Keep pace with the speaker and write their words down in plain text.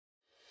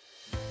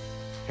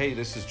Hey,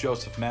 this is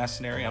Joseph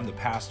Massineri. I'm the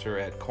pastor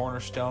at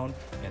Cornerstone,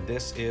 and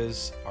this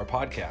is our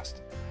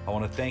podcast. I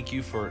want to thank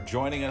you for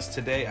joining us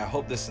today. I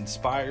hope this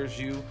inspires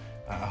you.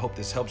 I hope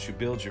this helps you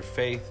build your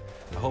faith.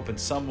 I hope in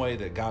some way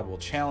that God will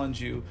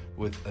challenge you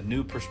with a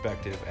new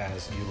perspective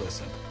as you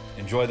listen.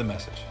 Enjoy the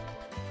message.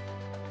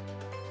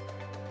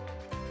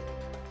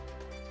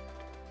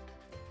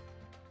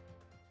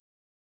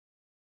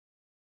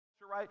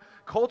 Right?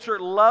 Culture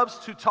loves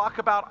to talk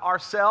about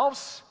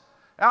ourselves.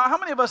 Now, how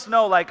many of us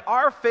know, like,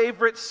 our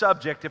favorite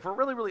subject, if we're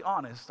really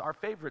honest, our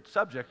favorite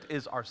subject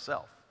is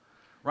ourself,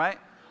 right?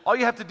 All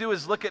you have to do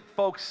is look at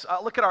folks,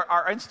 look at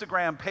our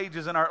Instagram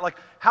pages and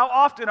how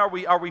often are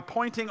we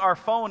pointing our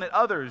phone at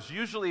others?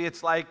 Usually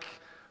it's like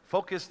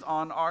focused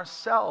on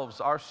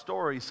ourselves, our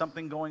story,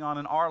 something going on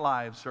in our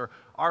lives or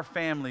our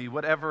family,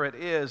 whatever it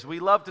is. We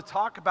love to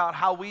talk about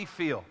how we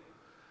feel.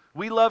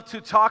 We love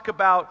to talk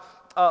about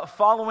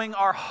following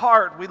our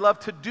heart. We love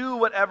to do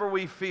whatever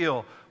we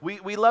feel.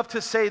 We love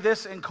to say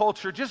this in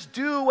culture, just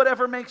do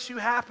whatever makes you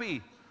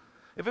happy.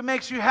 If it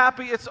makes you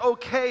happy, it's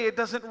okay. It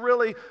doesn't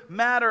really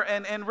matter.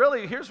 And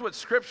really, here's what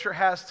Scripture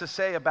has to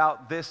say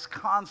about this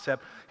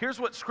concept. Here's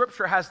what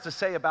Scripture has to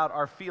say about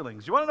our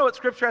feelings. You want to know what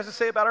Scripture has to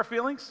say about our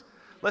feelings?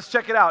 Let's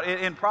check it out.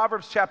 In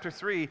Proverbs chapter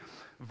 3,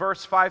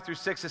 verse 5 through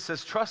 6, it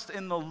says, "Trust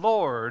in the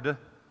Lord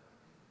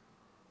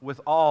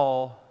with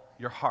all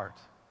your heart."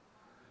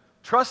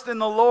 Trust in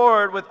the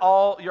Lord with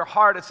all your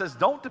heart. It says,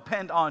 don't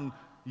depend on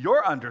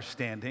your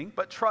understanding,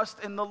 but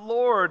trust in the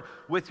Lord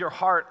with your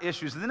heart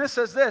issues. And then it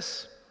says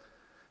this.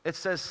 It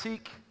says,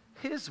 seek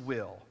His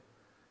will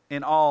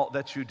in all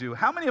that you do.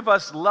 How many of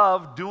us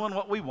love doing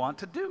what we want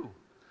to do?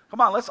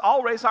 Come on, let's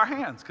all raise our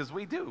hands, because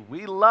we do.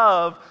 We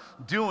love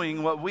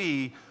doing what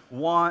we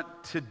want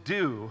to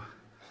do.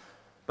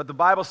 But the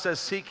Bible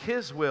says, seek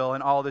His will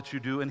in all that you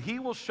do, and He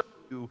will show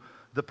you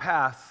the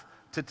path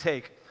to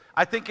take.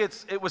 I think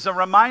it was a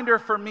reminder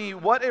for me,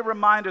 what a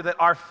reminder that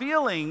our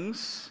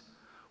feelings,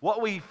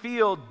 what we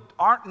feel,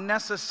 aren't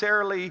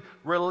necessarily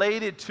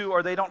related to,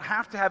 or they don't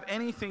have to have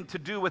anything to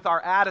do with our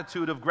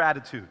attitude of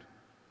gratitude.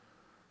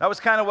 That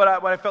was kind of what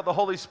I felt the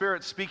Holy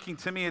Spirit speaking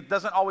to me. It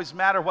doesn't always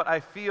matter what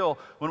I feel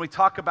when we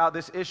talk about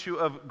this issue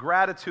of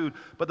gratitude,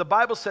 but the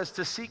Bible says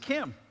to seek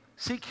Him,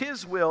 seek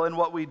His will in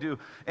what we do.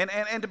 And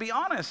to be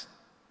honest,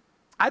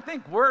 I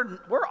think we're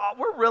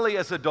really,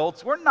 as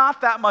adults, we're not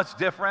that much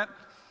different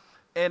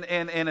in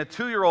a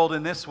 2-year-old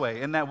in this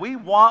way, in that we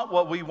want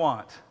what we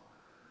want.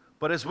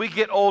 But as we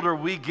get older,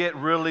 we get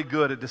really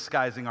good at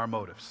disguising our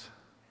motives.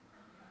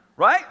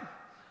 Right?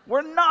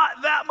 We're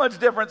not that much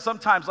different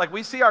sometimes. Like,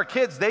 we see our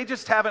kids, they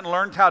just haven't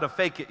learned how to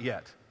fake it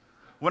yet.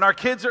 When our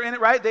kids are in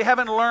it, right, they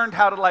haven't learned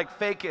how to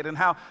fake it, and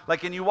how,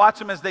 and you watch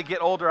them as they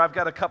get older. I've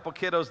got a couple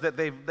kiddos that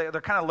they're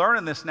kind of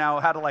learning this now,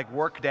 how to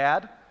work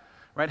dad.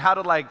 Right, how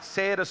to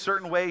say it a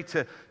certain way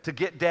to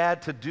get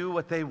dad to do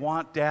what they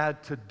want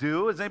dad to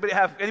do. Does anybody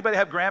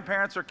have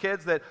grandparents or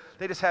kids that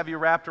they just have you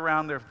wrapped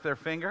around their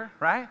finger,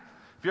 right?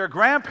 If you're a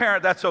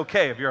grandparent, that's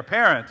okay. If you're a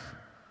parent,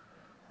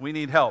 we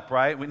need help,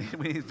 right? We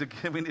need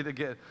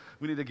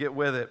to get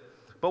with it.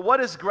 But what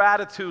does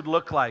gratitude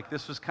look like?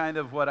 This was kind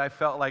of what I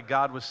felt like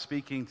God was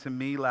speaking to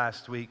me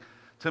last week.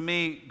 To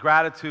me,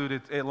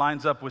 gratitude, it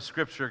lines up with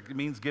Scripture. It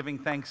means giving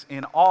thanks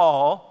in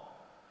all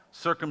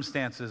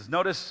circumstances.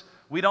 Notice,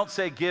 we don't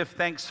say give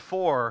thanks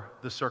for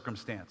the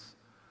circumstance,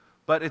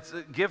 but it's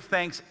give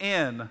thanks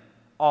in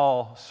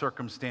all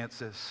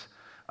circumstances.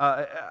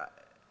 I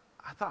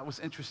thought it was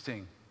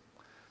interesting.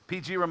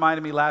 PG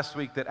reminded me last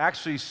week that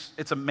actually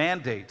it's a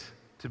mandate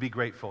to be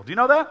grateful. Do you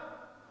know that?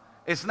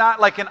 It's not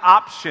like an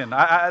option.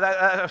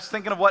 I was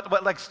thinking of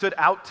what stood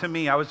out to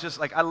me. I was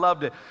just I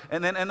loved it.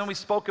 And then we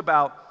spoke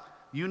about,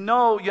 you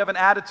have an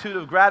attitude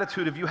of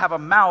gratitude if you have a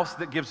mouth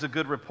that gives a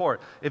good report.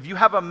 If you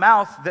have a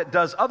mouth that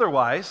does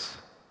otherwise,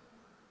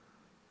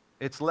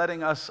 it's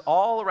letting us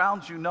all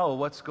around you know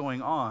what's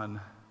going on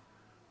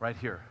right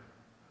here.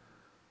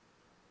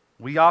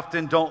 We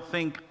often don't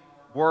think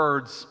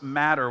words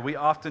matter. We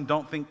often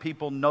don't think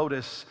people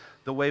notice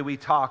the way we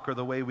talk or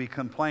the way we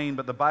complain.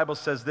 But the Bible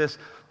says this,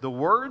 the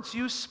words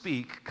you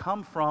speak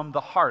come from the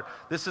heart.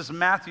 This is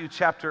Matthew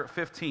chapter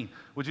 15.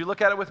 Would you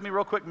look at it with me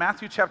real quick?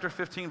 Matthew chapter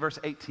 15, verse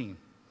 18.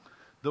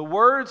 The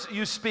words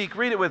you speak,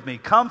 read it with me,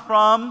 come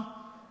from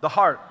the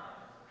heart.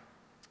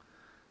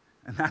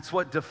 And that's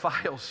what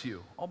defiles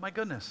you. Oh my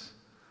goodness.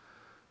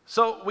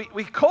 So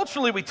we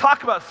culturally, we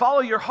talk about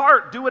follow your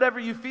heart, do whatever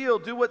you feel,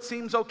 do what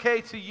seems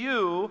okay to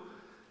you.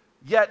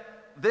 Yet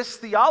this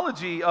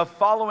theology of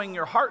following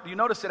your heart, you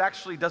notice it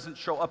actually doesn't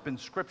show up in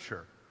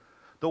Scripture.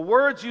 The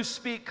words you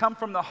speak come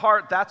from the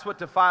heart, that's what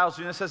defiles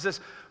you. And it says this,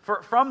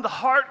 for from the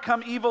heart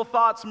come evil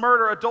thoughts,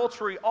 murder,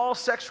 adultery, all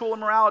sexual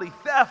immorality,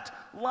 theft,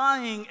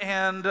 lying,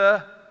 and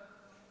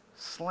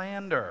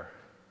slander.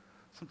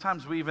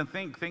 Sometimes we even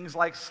think things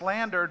like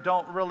slander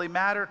don't really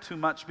matter too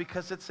much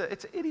because it's an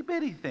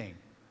itty-bitty thing,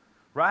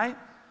 right?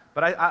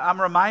 But I'm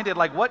reminded,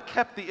 what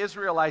kept the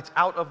Israelites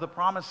out of the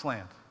promised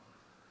land?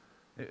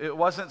 It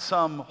wasn't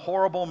some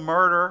horrible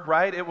murder,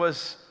 right? It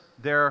was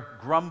their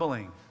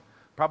grumbling.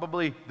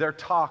 Probably their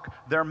talk,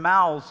 their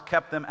mouths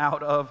kept them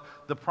out of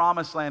the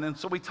promised land. And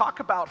so we talk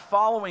about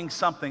following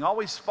something.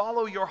 Always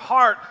follow your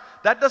heart.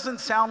 That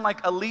doesn't sound like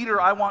a leader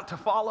I want to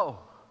follow.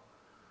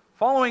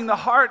 Following the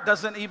heart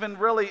doesn't even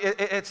really,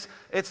 it's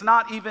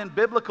not even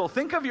biblical.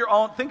 Think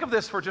of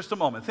this for just a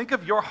moment. Think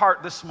of your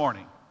heart this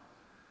morning.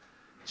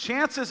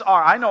 Chances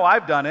are, I know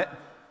I've done it.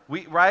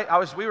 We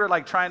were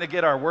like trying to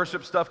get our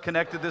worship stuff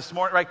connected this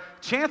morning, right?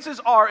 Chances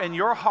are in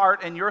your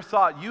heart and your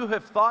thought, you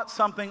have thought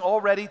something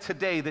already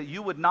today that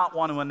you would not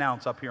want to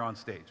announce up here on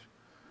stage.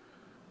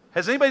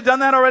 Has anybody done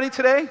that already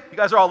today? You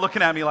guys are all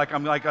looking at me like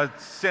I'm like a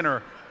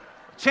sinner.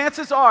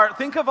 Chances are,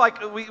 think of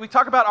like, we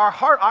talk about our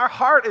heart. Our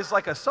heart is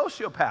like a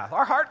sociopath.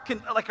 Our heart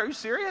can, like, are you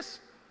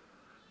serious?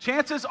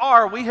 Chances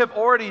are we have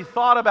already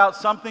thought about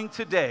something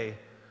today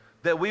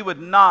that we would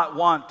not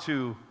want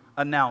to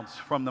announce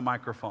from the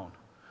microphone.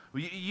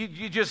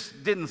 You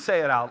just didn't say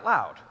it out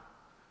loud.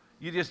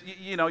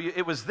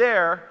 It was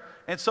there.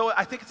 And so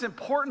I think it's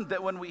important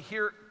that when we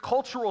hear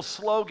cultural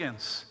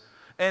slogans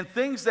and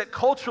things that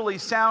culturally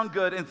sound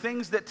good and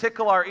things that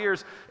tickle our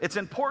ears, it's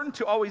important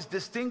to always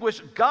distinguish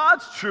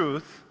God's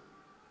truth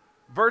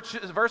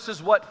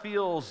versus what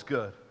feels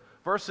good,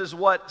 versus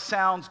what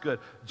sounds good.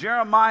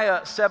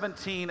 Jeremiah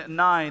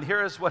 17:9,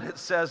 here is what it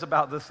says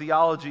about the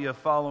theology of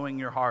following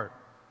your heart.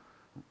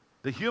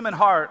 The human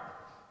heart,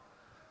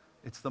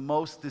 it's the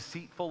most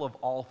deceitful of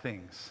all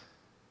things.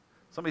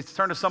 Somebody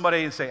turn to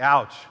somebody and say,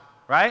 ouch,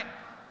 right?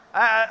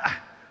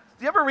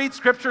 Do you ever read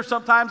scripture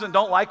sometimes and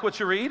don't like what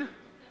you read?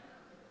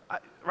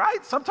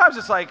 Right? Sometimes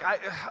it's like,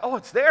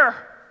 it's there.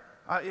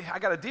 I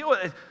got to deal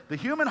with it. The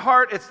human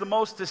heart, it's the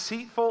most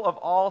deceitful of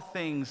all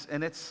things,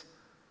 and it's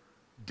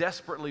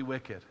desperately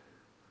wicked.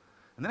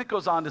 And then it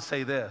goes on to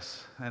say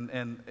this,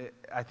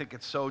 I think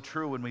it's so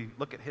true when we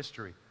look at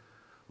history.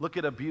 Look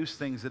at abuse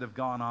things that have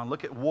gone on.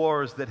 Look at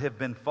wars that have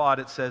been fought.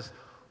 It says,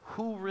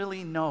 who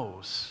really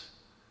knows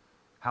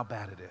how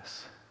bad it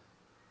is?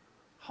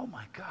 Oh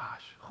my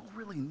gosh, who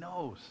really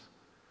knows?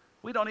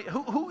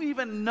 Who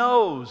even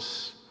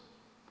knows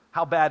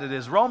how bad it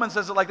is? Romans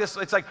says it like this.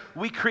 It's like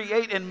we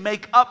create and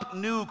make up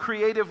new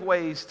creative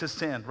ways to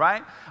sin,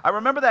 right? I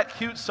remember that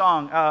cute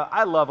song.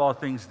 I love all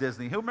things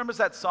Disney. Who remembers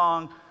that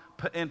song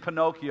in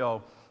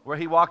Pinocchio where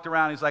he walked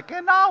around, he's like,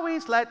 and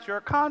always let your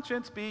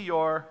conscience be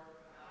your...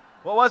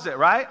 What was it,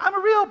 right? I'm a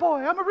real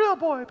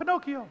boy,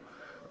 Pinocchio.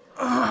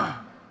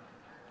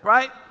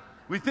 Right?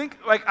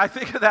 I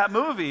think of that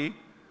movie,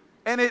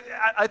 and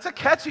it's a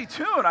catchy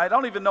tune. I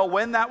don't even know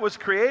when that was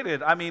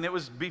created. I mean, it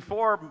was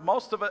before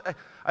most of it.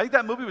 I think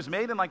that movie was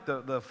made in like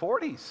the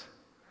 40s,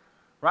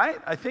 right?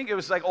 I think it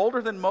was like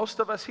older than most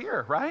of us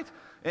here, right?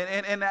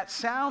 And that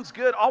sounds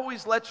good.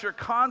 Always let your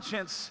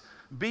conscience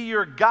be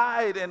your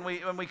guide, and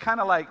we kind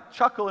of like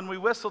chuckle and we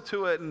whistle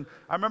to it. And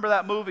I remember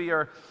that movie,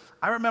 or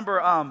I remember,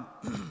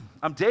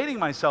 I'm dating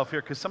myself here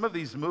because some of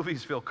these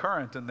movies feel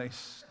current and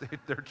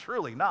they're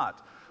truly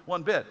not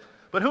one bit.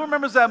 But who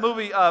remembers that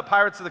movie,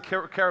 Pirates of the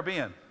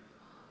Caribbean?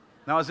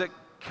 Now, is it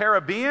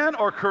Caribbean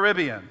or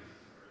Caribbean?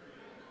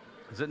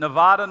 Is it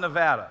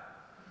Nevada?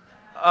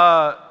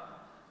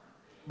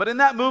 But in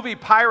that movie,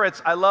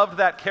 Pirates, I loved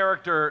that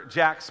character,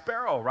 Jack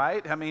Sparrow,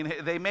 right? I mean,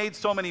 they made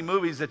so many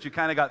movies that you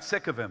kind of got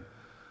sick of him.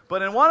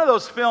 But in one of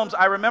those films,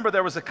 I remember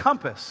there was a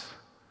compass.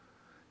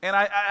 And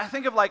I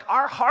think of like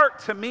our heart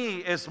to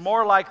me is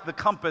more like the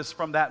compass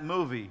from that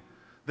movie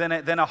than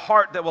a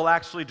heart that will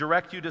actually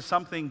direct you to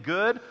something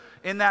good.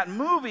 In that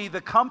movie,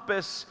 the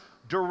compass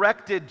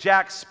directed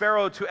Jack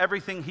Sparrow to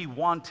everything he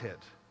wanted.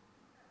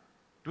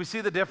 Do we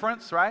see the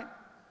difference, right?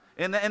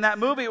 In that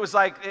movie, it was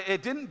like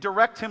it didn't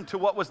direct him to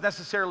what was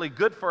necessarily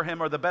good for him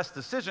or the best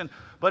decision,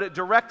 but it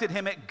directed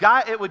him,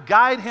 it would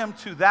guide him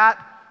to that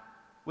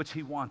which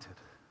he wanted.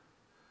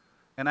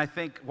 And I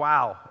think,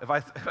 wow, if I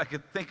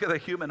could think of the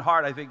human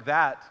heart, I think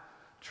that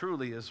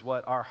truly is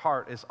what our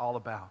heart is all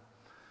about.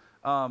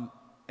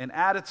 An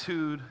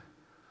attitude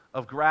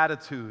of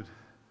gratitude,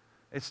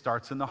 it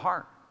starts in the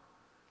heart.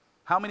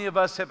 How many of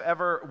us have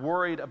ever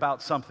worried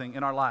about something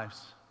in our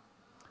lives?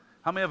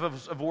 How many of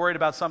us have worried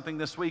about something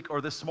this week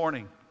or this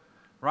morning,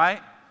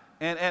 right?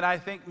 And I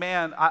think,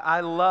 man,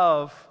 I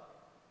love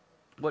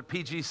what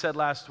PG said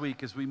last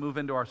week as we move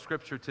into our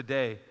scripture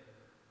today.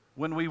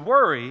 When we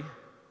worry,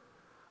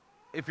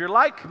 if you're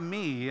like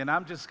me, and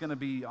I'm just going to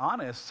be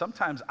honest,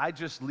 sometimes I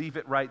just leave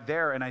it right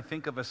there and I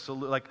think of a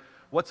solution, like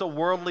what's a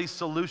worldly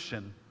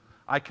solution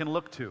I can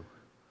look to?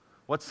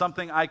 What's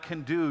something I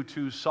can do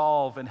to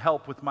solve and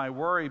help with my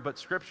worry? But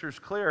Scripture's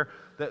clear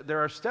that there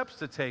are steps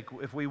to take.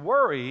 If we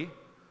worry,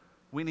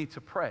 we need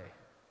to pray.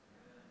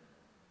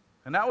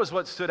 And that was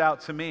what stood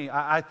out to me.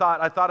 I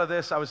thought of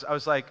this. I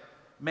was like,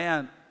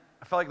 man,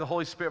 I felt like the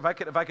Holy Spirit.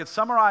 If I could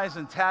summarize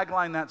and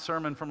tagline that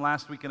sermon from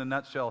last week in a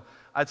nutshell,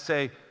 I'd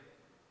say,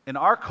 in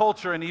our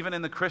culture and even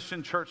in the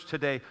Christian church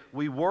today,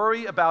 we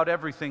worry about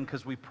everything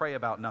because we pray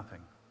about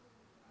nothing.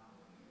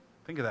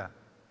 Think of that.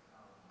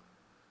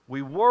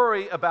 We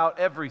worry about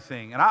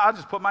everything. And I'll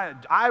just put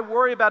I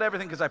worry about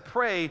everything because I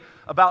pray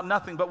about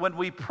nothing. But when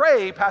we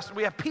pray, Pastor,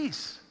 we have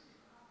peace.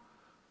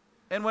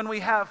 And when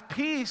we have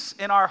peace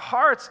in our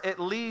hearts, it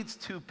leads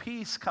to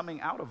peace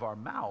coming out of our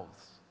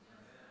mouths.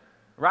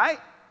 Right?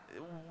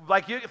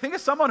 Like, you think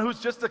of someone who's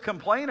just a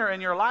complainer in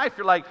your life.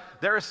 You're like,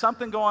 there is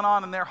something going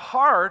on in their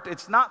heart.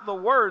 It's not the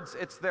words,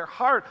 it's their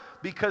heart,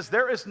 because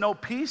there is no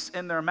peace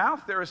in their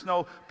mouth. There is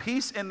no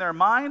peace in their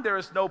mind. There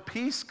is no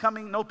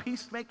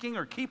peacemaking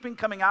or keeping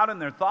coming out in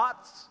their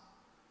thoughts.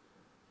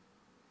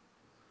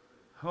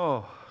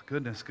 Oh,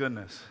 goodness.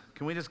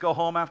 Can we just go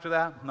home after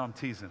that? No, I'm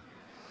teasing.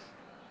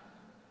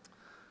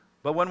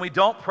 But when we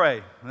don't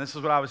pray, and this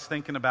is what I was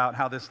thinking about,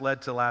 how this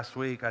led to last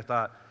week, I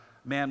thought,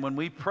 man, when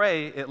we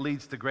pray, it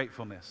leads to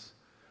gratefulness.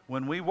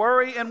 When we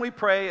worry and we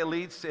pray,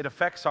 it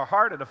affects our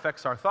heart, it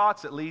affects our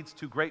thoughts, it leads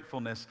to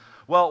gratefulness.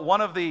 Well, one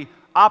of the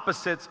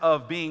opposites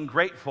of being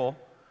grateful,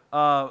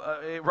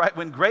 right,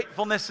 when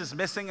gratefulness is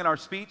missing in our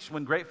speech,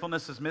 when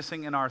gratefulness is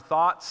missing in our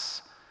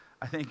thoughts,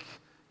 I think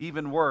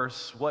even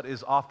worse, what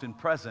is often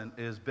present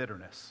is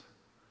bitterness.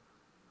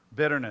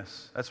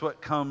 Bitterness, that's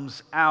what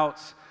comes out.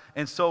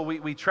 And so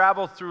we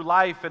travel through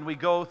life and we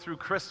go through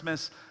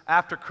Christmas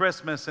after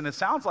Christmas, and it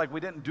sounds like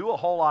we didn't do a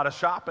whole lot of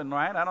shopping,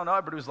 right? I don't know,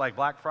 everybody was like,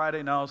 Black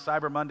Friday, no,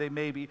 Cyber Monday,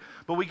 maybe.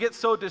 But we get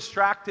so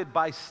distracted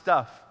by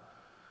stuff.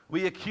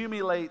 We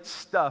accumulate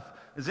stuff.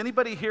 Does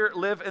anybody here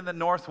live in the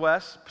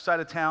Northwest side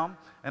of town?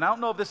 And I don't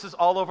know if this is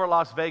all over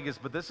Las Vegas,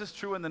 but this is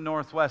true in the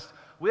Northwest.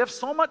 We have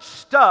so much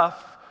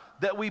stuff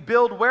that we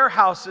build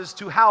warehouses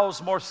to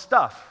house more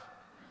stuff.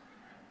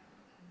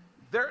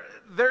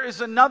 There is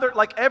another,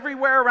 like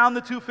everywhere around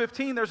the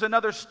 215, there's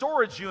another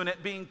storage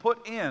unit being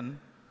put in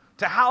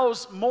to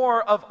house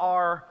more of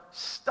our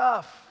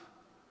stuff.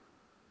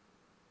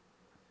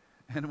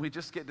 And we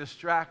just get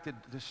distracted.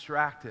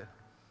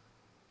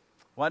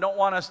 Well, I don't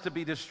want us to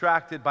be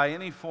distracted by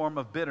any form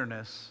of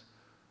bitterness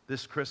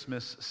this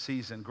Christmas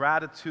season.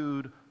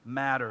 Gratitude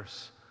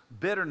matters.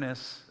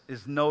 Bitterness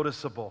is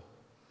noticeable.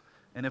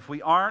 And if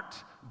we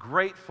aren't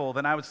grateful,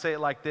 then I would say it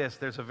like this.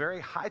 There's a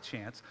very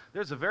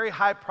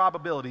high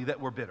probability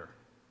that we're bitter.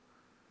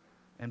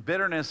 And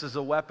bitterness is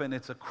a weapon.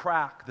 It's a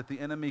crack that the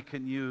enemy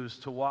can use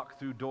to walk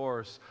through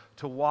doors,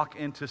 to walk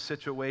into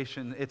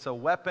situations. It's a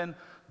weapon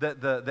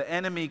that the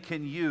enemy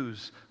can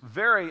use.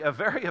 A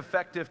very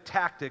effective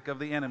tactic of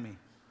the enemy.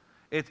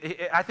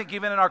 I think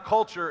even in our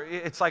culture,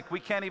 it's like we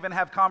can't even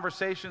have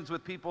conversations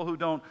with people who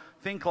don't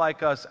think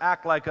like us,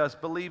 act like us,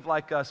 believe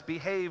like us,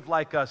 behave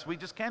like us. We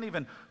just can't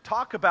even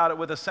talk about it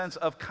with a sense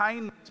of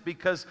kindness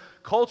because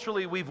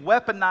culturally we've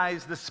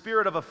weaponized the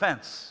spirit of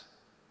offense.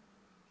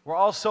 We're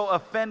also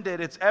offended.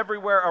 It's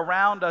everywhere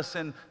around us,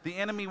 and the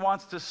enemy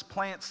wants to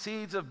plant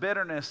seeds of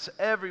bitterness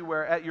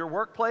everywhere. At your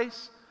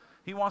workplace,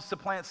 he wants to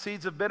plant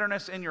seeds of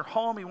bitterness in your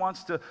home. He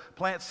wants to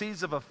plant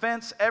seeds of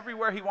offense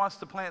everywhere. He wants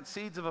to plant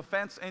seeds of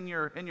offense in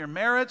your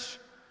marriage,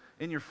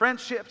 in your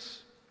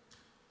friendships.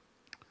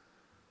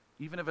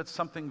 Even if it's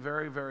something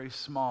very, very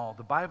small.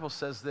 The Bible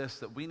says this,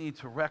 that we need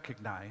to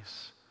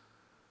recognize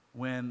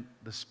when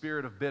the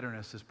spirit of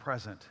bitterness is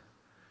present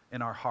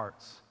in our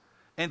hearts.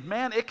 And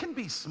man, it can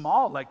be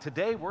small. Like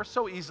today, we're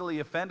so easily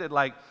offended.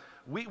 Like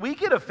we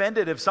get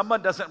offended if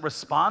someone doesn't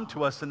respond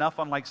to us enough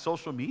on like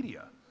social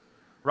media,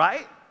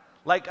 right?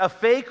 Like a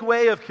fake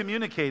way of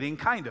communicating,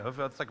 kind of.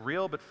 It's like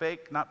real but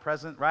fake, not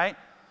present, right?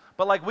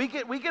 But like we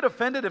get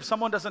offended if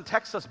someone doesn't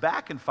text us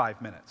back in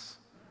 5 minutes,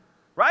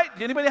 right?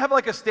 Do anybody have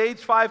like a stage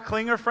 5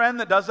 clinger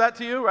friend that does that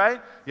to you, right?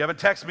 You haven't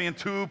texted me in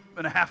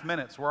 2.5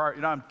 minutes. Where are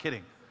you? No, I'm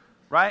kidding,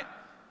 right?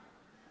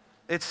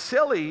 It's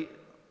silly,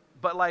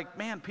 but like,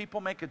 man,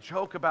 people make a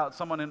joke about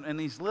someone, and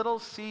these little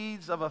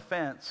seeds of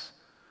offense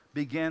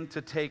begin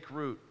to take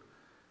root.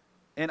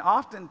 And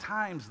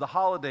oftentimes, the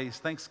holidays,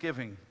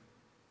 Thanksgiving,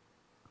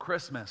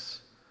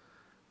 Christmas,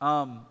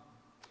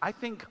 I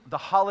think the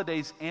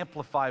holidays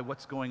amplify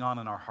what's going on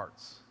in our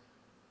hearts.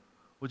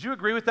 Would you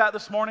agree with that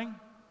this morning?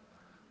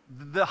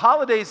 The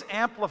holidays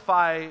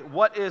amplify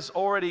what is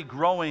already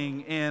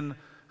growing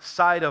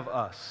inside of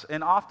us.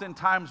 And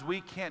oftentimes we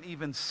can't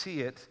even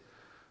see it,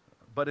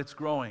 but it's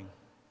growing.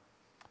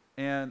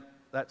 And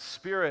that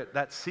spirit,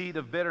 that seed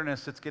of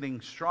bitterness, it's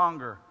getting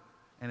stronger,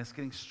 and it's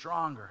getting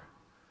stronger,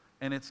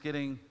 and it's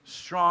getting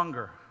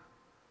stronger.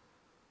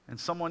 And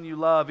someone you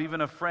love,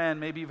 even a friend,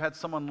 maybe you've had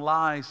someone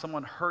lie,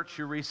 someone hurt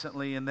you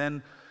recently, and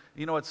then,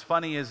 you know, what's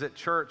funny is at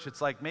church,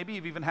 it's like maybe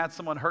you've even had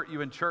someone hurt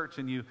you in church,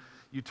 and you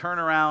turn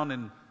around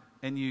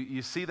and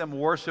you see them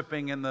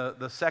worshiping in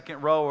the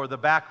second row or the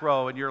back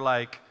row, and you're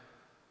like,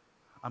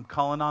 I'm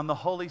calling on the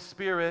Holy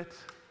Spirit.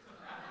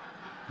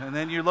 And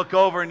then you look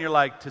over and you're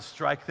like, to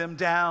strike them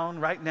down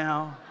right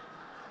now.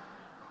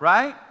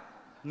 Right?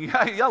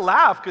 Yeah, you'll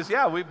laugh because,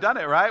 yeah, we've done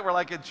it, right? We're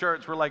like in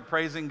church, we're like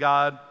praising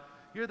God.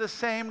 You're the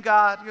same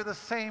God. You're the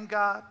same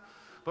God.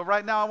 But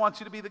right now I want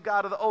you to be the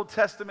God of the Old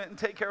Testament and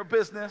take care of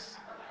business.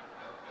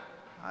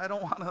 I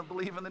don't want to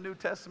believe in the New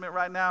Testament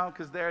right now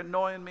because they're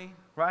annoying me,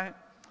 right?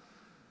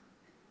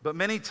 But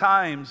many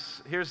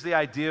times, here's the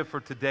idea for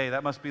today.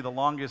 That must be the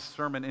longest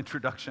sermon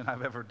introduction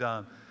I've ever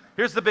done.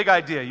 Here's the big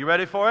idea. You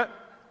ready for it?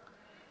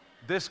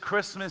 This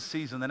Christmas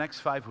season, the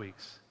next 5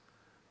 weeks,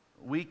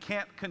 we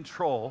can't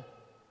control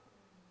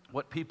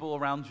what people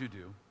around you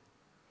do,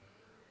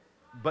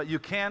 but you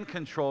can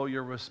control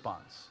your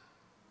response.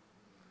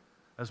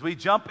 As we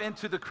jump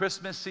into the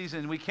Christmas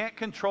season, we can't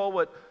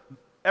control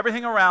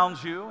everything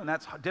around you, and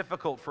that's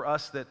difficult for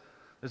us. That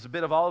there's a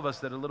bit of all of us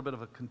that are a little bit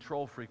of a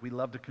control freak. We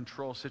love to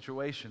control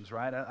situations,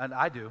 right? And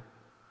I do.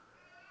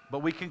 But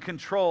we can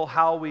control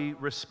how we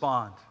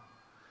respond.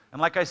 And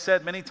like I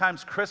said, many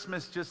times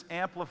Christmas just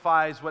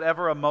amplifies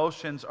whatever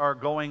emotions are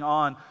going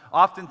on.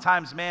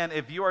 Oftentimes, man,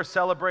 if you are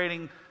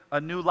celebrating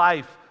a new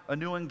life, a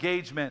new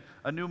engagement,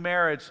 a new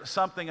marriage,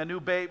 something, a new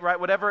baby, right?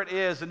 Whatever it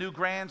is, a new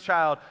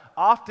grandchild,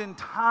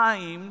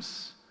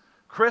 oftentimes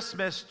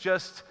Christmas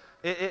just,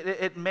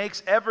 it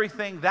makes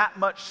everything that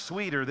much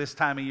sweeter this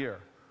time of year.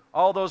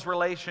 All those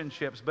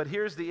relationships. But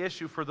here's the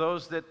issue for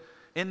those that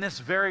in this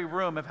very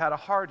room have had a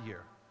hard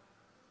year.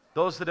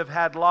 Those that have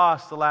had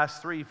loss the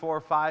last 3, 4,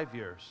 5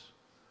 years.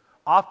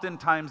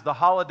 Oftentimes the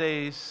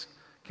holidays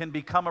can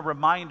become a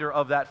reminder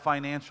of that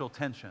financial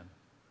tension.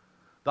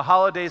 The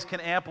holidays can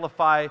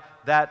amplify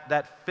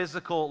that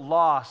physical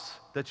loss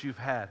that you've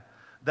had.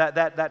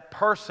 That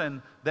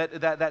person,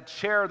 that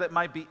chair that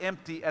might be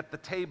empty at the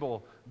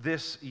table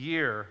this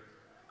year.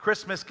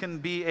 Christmas can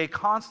be a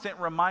constant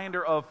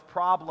reminder of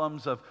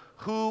problems of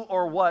who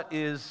or what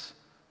is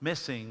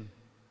missing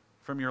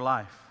from your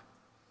life.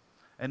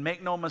 And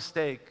make no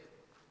mistake,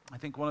 I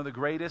think one of the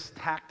greatest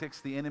tactics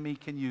the enemy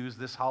can use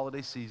this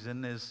holiday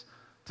season is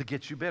to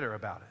get you bitter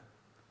about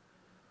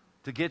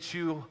it. To get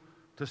you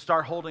to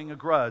start holding a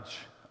grudge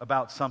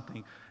about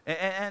something.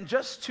 And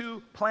just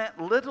to plant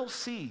little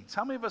seeds.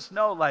 How many of us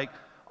know, like,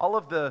 all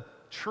of the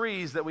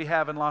trees that we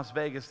have in Las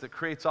Vegas that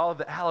creates all of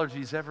the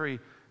allergies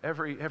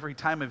every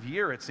time of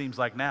year, it seems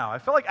like now. I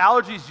feel like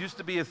allergies used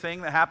to be a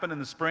thing that happened in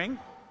the spring.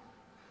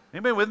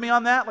 Anybody with me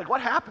on that? Like, what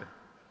happened?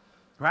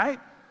 Right?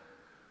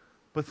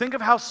 But think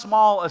of how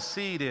small a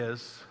seed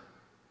is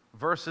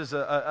versus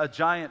a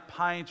giant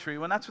pine tree.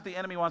 When that's what the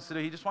enemy wants to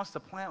do, he just wants to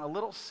plant a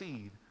little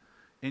seed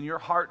in your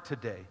heart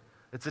today.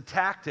 It's a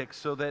tactic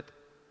so that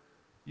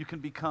you can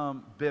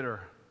become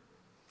bitter.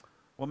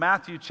 Well,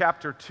 Matthew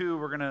chapter 2,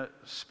 we're going to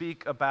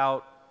speak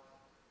about,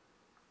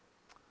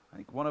 I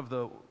think, one of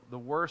the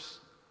worst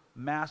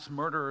mass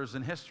murderers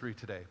in history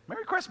today.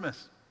 Merry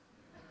Christmas!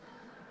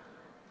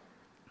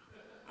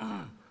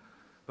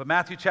 But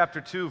Matthew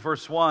chapter 2,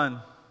 verse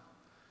 1,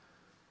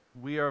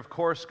 we are, of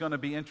course, going to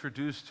be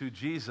introduced to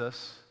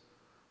Jesus,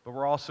 but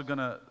we're also going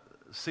to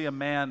see a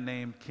man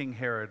named King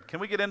Herod. Can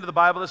we get into the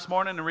Bible this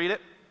morning and read it?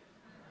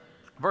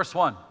 Verse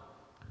 1.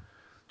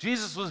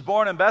 Jesus was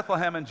born in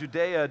Bethlehem in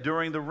Judea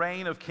during the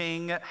reign of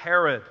King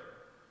Herod.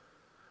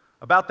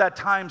 About that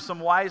time,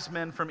 some wise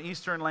men from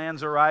eastern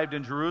lands arrived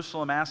in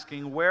Jerusalem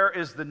asking, "Where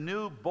is the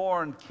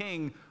newborn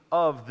King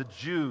of the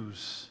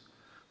Jews?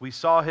 We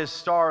saw his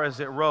star as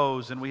it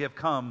rose, and we have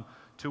come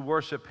to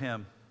worship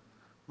him."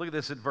 Look at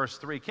this at verse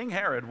 3. King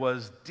Herod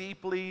was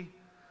deeply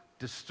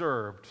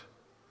disturbed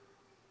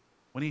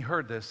when he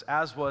heard this,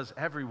 as was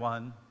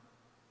everyone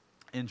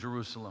in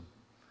Jerusalem.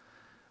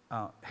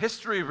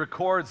 History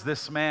records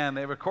this man.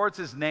 It records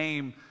his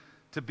name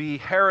to be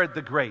Herod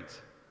the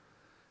Great.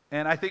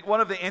 And I think one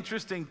of the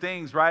interesting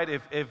things, right,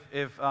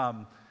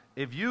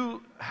 if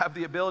you have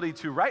the ability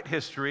to write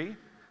history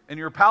and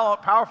you're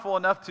powerful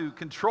enough to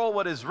control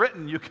what is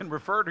written, you can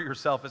refer to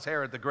yourself as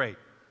Herod the Great.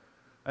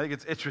 I think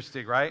it's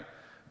interesting, right?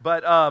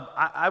 But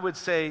I would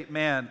say,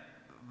 man,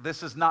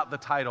 this is not the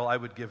title I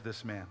would give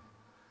this man.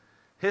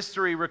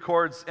 History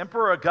records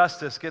Emperor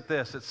Augustus, get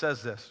this, it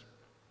says this.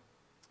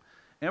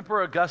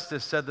 Emperor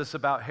Augustus said this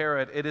about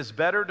Herod: "It is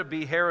better to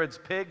be Herod's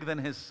pig than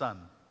his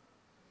son."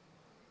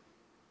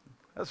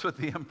 That's what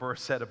the emperor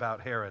said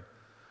about Herod,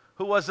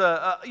 who was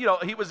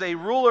he was a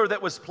ruler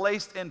that was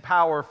placed in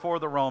power for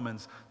the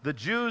Romans. The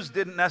Jews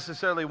didn't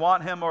necessarily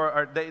want him,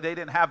 or they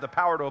didn't have the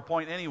power to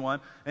appoint anyone,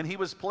 and he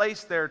was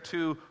placed there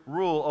to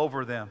rule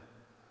over them.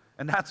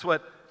 And that's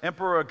what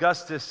Emperor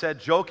Augustus said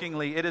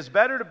jokingly: "It is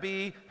better to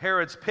be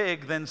Herod's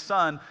pig than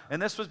son."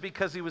 And this was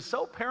because he was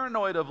so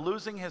paranoid of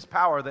losing his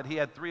power that he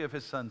had 3 of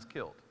his sons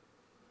killed.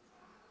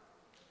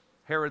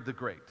 Herod the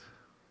Great.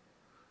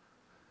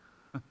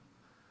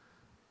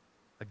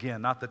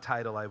 Again, not the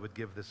title I would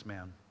give this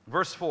man.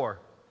 Verse 4.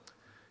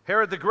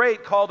 Herod the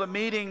Great called a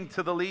meeting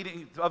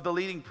of the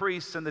leading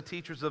priests and the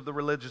teachers of the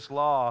religious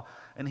law,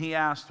 and he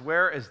asked,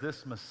 "Where is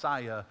this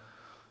Messiah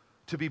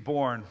to be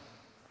born?"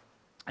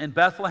 "In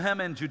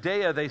Bethlehem in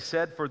Judea," they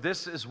said, "for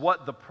this is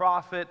what the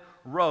prophet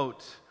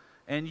wrote.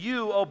 And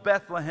you, O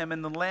Bethlehem,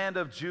 in the land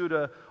of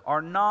Judah,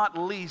 are not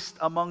least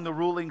among the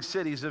ruling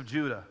cities of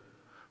Judah.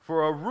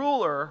 For a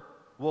ruler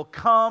will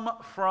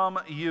come from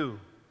you,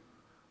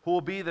 who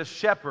will be the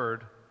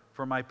shepherd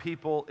for my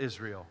people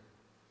Israel."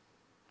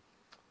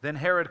 Then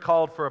Herod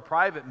called for a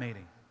private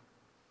meeting.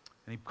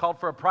 And he called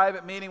for a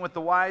private meeting with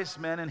the wise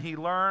men, and he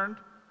learned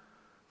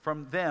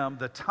from them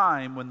the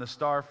time when the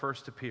star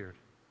first appeared.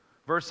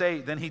 Verse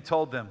 8, then he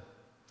told them,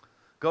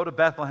 "Go to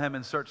Bethlehem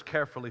and search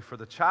carefully for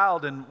the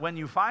child, and when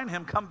you find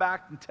him, come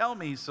back and tell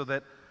me so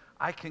that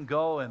I can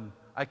go and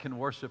I can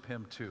worship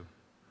him too."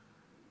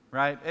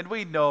 Right? And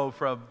we know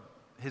from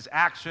his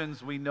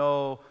actions, we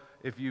know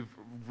if you've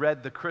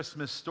read the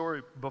Christmas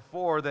story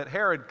before, that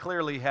Herod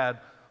clearly had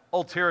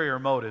ulterior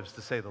motives,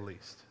 to say the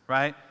least,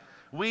 right?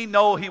 We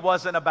know he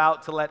wasn't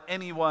about to let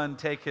anyone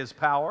take his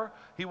power.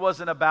 He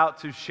wasn't about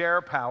to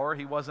share power.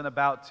 He wasn't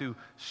about to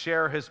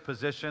share his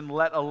position,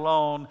 let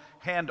alone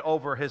hand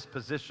over his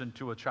position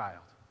to a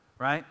child,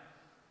 right?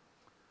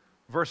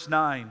 Verse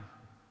 9.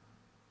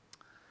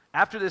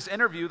 After this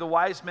interview, the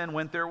wise men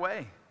went their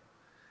way,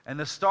 and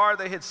the star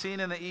they had seen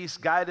in the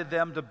east guided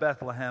them to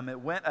Bethlehem. It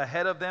went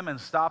ahead of them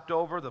and stopped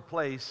over the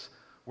place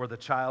where the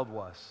child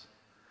was.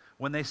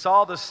 When they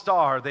saw the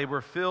star, they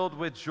were filled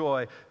with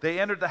joy. They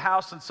entered the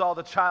house and saw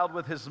the child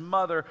with his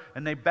mother,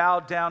 and they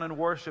bowed down and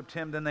worshiped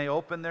him. Then they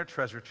opened their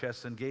treasure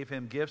chests and gave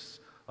him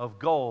gifts of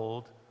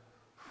gold,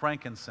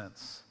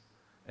 frankincense,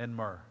 and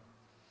myrrh.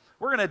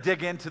 We're going to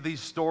dig into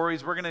these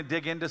stories. We're going to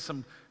dig into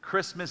some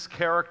Christmas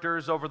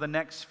characters over the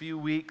next few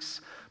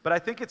weeks. But I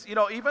think it's,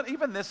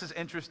 even this is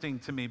interesting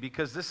to me,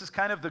 because this is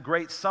kind of the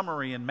great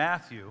summary in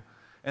Matthew.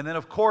 And then,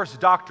 of course,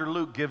 Dr.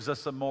 Luke gives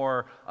us a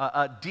more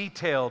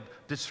detailed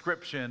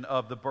description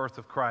of the birth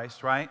of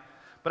Christ, right?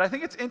 But I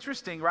think it's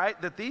interesting, right,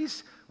 that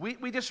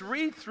we just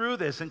read through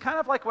this, and kind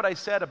of like what I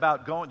said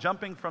about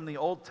jumping from the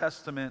Old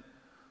Testament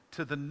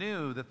to the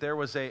New, that there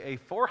was a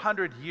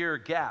 400-year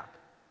gap,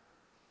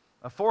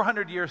 a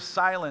 400-year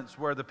silence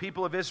where the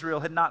people of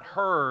Israel had not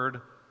heard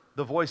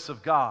the voice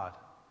of God,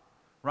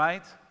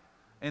 right?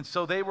 And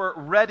so they were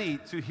ready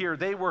to hear.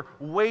 They were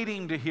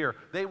waiting to hear.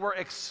 They were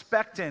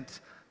expectant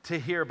to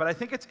hear. But I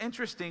think it's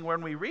interesting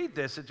when we read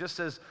this, it just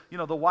says,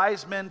 the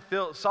wise men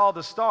saw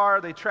the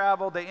star, they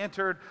traveled, they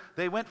entered,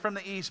 they went from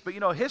the east. But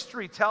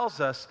history tells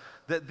us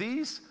that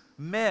these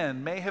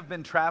men may have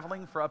been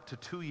traveling for up to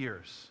 2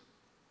 years.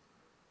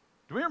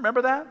 Do we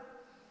remember that?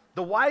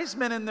 The wise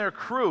men and their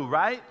crew,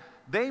 right?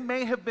 They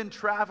may have been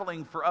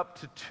traveling for up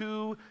to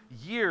 2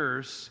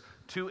 years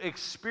to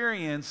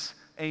experience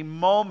a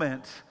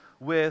moment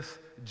with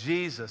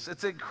Jesus.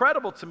 It's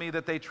incredible to me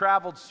that they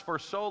traveled for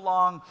so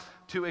long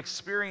to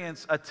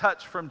experience a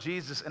touch from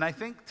Jesus. And I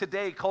think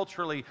today,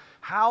 culturally,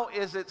 how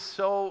is it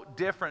so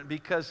different?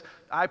 Because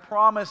I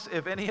promise,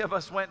 if any of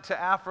us went to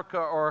Africa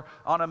or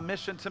on a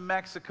mission to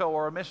Mexico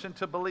or a mission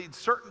to Belize,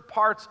 certain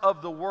parts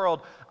of the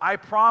world, I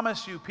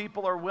promise you,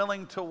 people are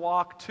willing to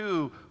walk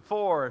 2,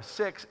 4,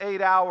 6,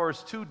 8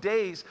 hours, 2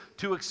 days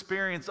to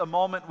experience a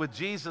moment with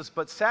Jesus.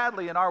 But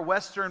sadly, in our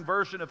Western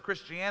version of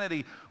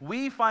Christianity,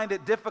 we find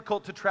it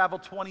difficult to travel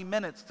 20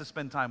 minutes to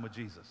spend time with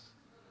Jesus.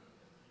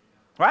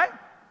 Right?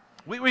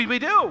 We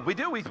do.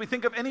 We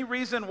think of any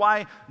reason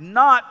why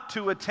not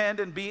to attend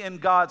and be in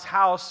God's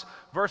house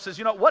versus,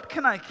 what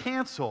can I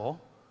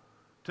cancel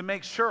to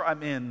make sure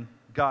I'm in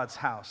God's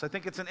house? I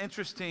think it's an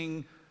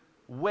interesting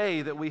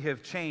way that we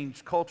have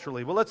changed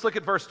culturally. Well, let's look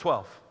at verse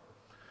 12.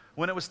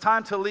 When it was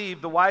time to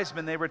leave, the wise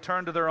men, they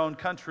returned to their own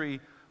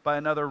country by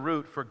another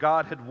route, for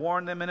God had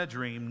warned them in a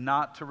dream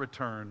not to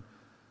return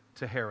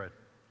to Herod.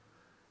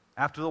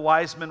 After the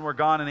wise men were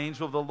gone, an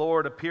angel of the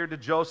Lord appeared to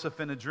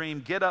Joseph in a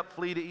dream. Get up,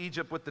 flee to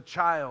Egypt with the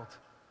child,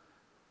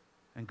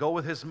 and go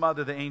with his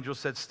mother, the angel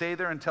said. Stay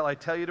there until I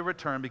tell you to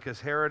return, because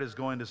Herod is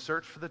going to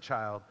search for the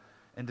child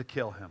and to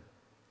kill him.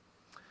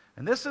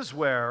 And this is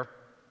where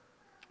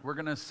we're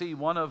going to see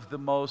one of the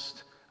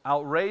most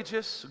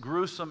outrageous,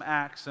 gruesome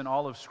acts in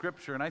all of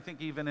Scripture, and I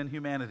think even in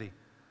humanity.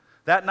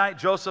 That night,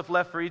 Joseph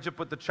left for Egypt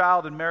with the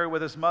child and Mary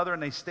with his mother,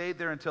 and they stayed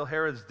there until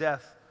Herod's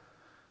death.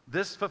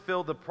 This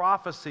fulfilled the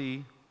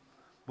prophecy,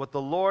 what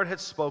the Lord had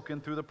spoken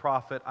through the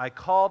prophet, I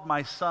called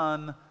my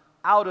son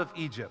out of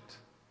Egypt.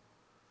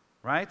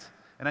 Right?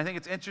 And I think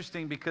it's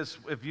interesting because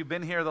if you've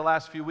been here the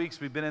last few weeks,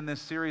 we've been in this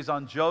series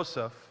on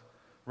Joseph,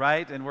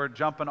 right? And we're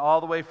jumping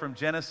all the way from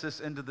Genesis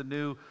into the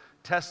New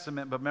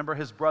Testament. But remember,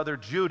 his brother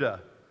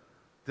Judah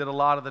did a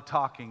lot of the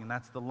talking, and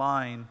that's the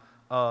line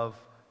of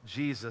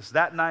Jesus.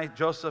 That night,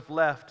 Joseph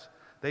left.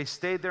 They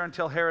stayed there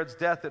until Herod's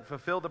death. It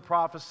fulfilled the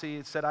prophecy.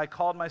 It said, I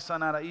called my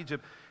son out of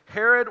Egypt.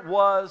 Herod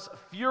was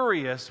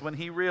furious when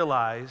he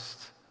realized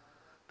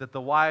that the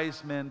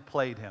wise men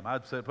played him.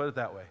 I'd say, put it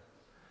that way.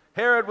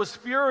 Herod was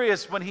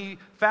furious when he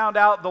found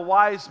out the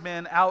wise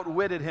men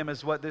outwitted him,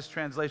 is what this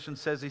translation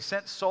says. He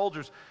sent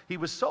soldiers. He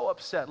was so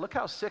upset. Look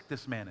how sick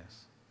this man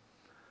is.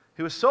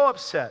 He was so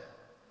upset.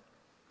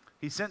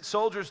 He sent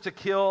soldiers to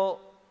kill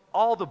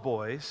all the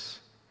boys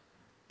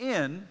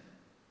in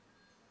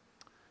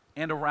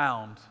and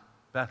around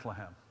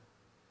Bethlehem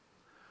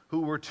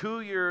who were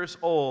 2 years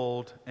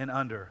old and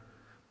under,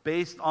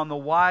 based on the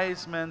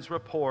wise men's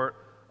report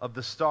of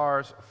the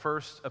star's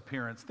first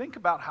appearance. Think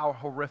about how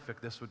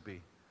horrific this would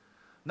be.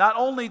 Not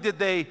only did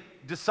they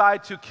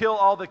decide to kill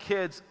all the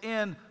kids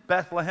in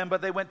Bethlehem,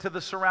 but they went to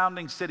the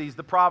surrounding cities,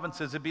 the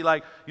provinces. It'd be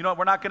like,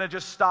 we're not going to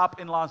just stop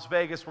in Las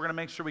Vegas. We're going to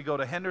make sure we go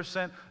to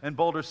Henderson and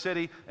Boulder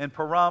City and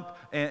Pahrump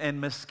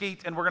and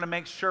Mesquite, and we're going to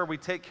make sure we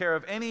take care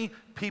of any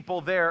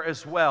people there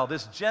as well.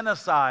 This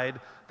genocide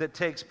that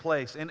takes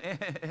place,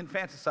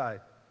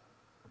 infanticide.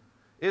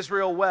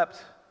 Israel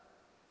wept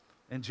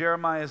in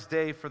Jeremiah's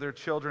day for their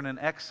children in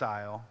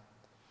exile.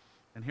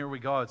 And here we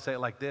go, I'd say it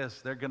like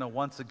this. They're going to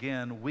once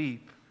again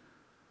weep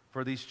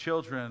for these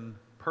children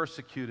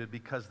persecuted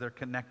because they're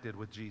connected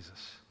with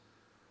Jesus.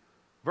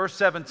 Verse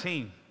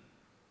 17.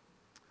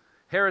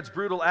 Herod's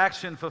brutal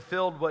action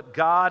fulfilled what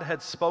God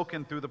had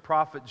spoken through the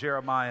prophet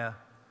Jeremiah.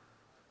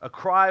 A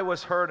cry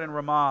was heard in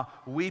Ramah,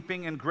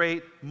 weeping in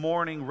great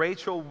mourning.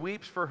 Rachel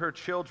weeps for her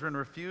children,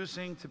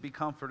 refusing to be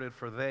comforted,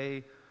 for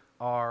they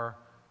are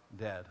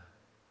dead.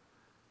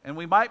 And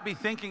we might be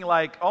thinking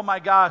like, oh my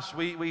gosh,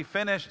 we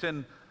finished,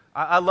 and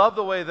I love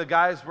the way the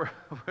guys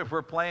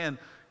were playing.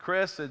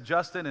 Chris and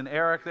Justin and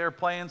Eric, they're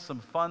playing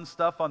some fun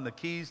stuff on the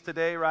keys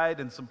today, right?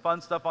 And some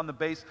fun stuff on the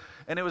bass.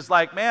 And it was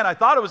like, man, I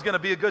thought it was going to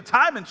be a good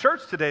time in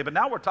church today, but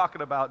now we're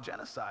talking about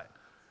genocide,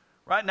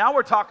 right? Now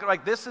we're talking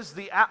like this is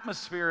the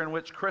atmosphere in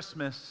which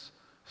Christmas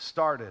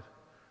started,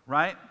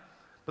 right?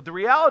 But the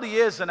reality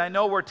is, and I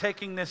know we're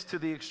taking this to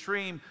the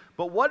extreme,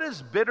 but what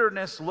does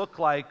bitterness look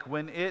like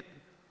when it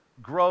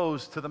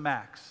grows to the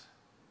max?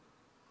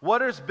 What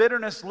does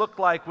bitterness look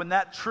like when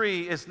that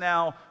tree is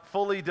now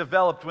fully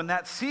developed, when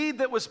that seed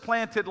that was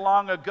planted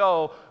long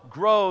ago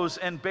grows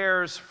and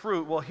bears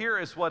fruit? Well, here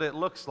is what it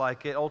looks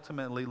like. It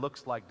ultimately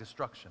looks like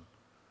destruction.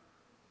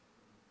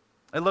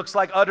 It looks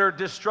like utter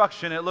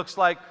destruction. It looks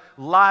like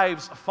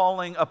lives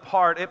falling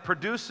apart. It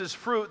produces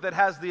fruit that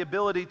has the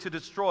ability to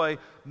destroy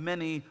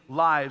many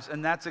lives,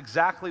 and that's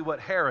exactly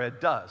what Herod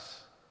does.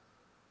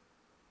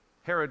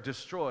 Herod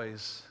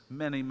destroys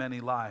many, many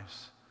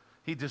lives.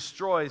 He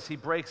destroys, he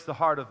breaks the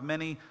heart of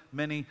many,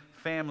 many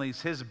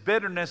families. His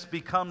bitterness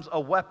becomes a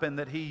weapon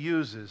that he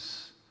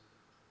uses.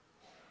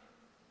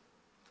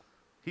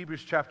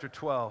 Hebrews chapter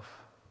 12,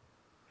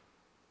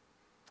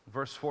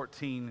 verse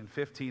 14 and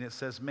 15, it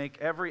says, "Make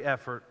every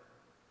effort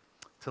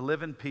to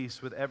live in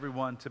peace with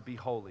everyone, to be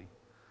holy.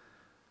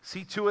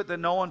 See to it that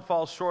no one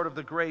falls short of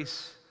the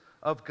grace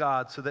of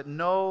God, so that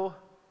no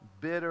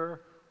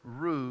bitter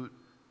root,"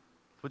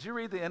 would you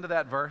read the end of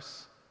that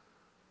verse?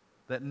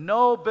 That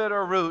no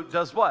bitter root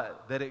does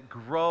what? That it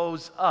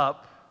grows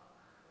up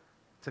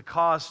to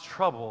cause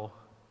trouble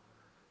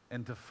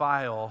and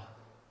defile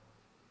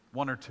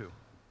one or two.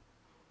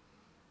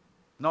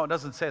 No, it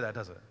doesn't say that,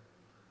 does it?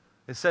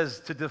 It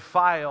says to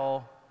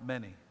defile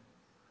many.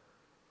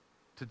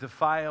 To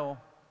defile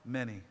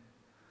many.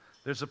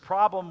 There's a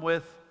problem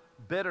with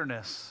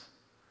bitterness,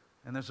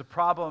 and there's a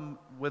problem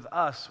with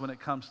us when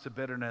it comes to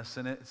bitterness,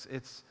 and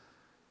it's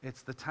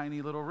the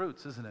tiny little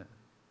roots, isn't it?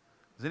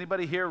 Is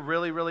anybody here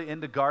really, really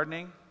into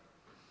gardening?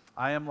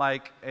 I am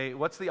like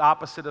what's the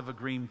opposite of a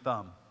green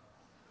thumb?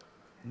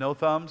 No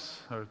thumbs?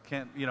 Or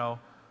can't,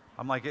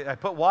 I'm like, I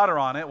put water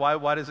on it.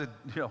 Why does it,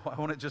 why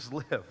won't it just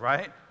live,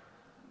 right?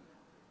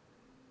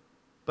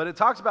 But it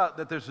talks about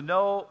that there's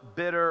no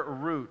bitter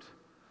root.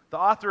 The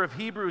author of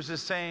Hebrews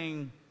is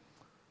saying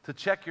to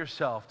check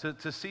yourself,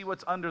 to see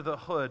what's under the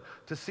hood,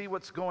 to see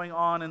what's going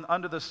on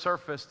under the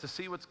surface, to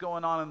see what's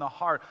going on in the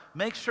heart.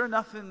 Make sure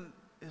nothing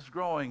is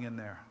growing in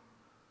there.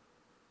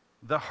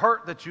 The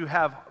hurt that you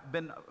have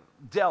been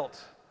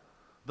dealt,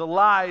 the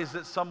lies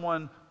that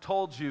someone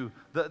told you,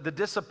 the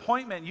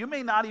disappointment. You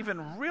may not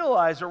even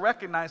realize or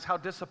recognize how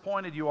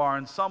disappointed you are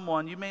in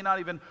someone. You may not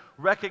even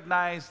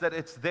recognize that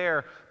it's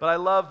there. But I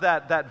love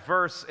that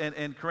verse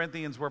in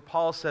Corinthians where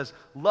Paul says,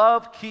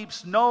 love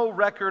keeps no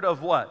record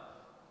of what?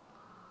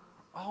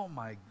 Oh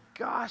my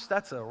gosh,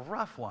 that's a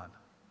rough one.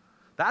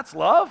 That's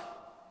love?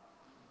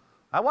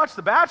 I watched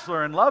The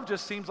Bachelor, and love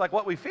just seems like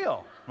what we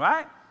feel,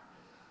 right?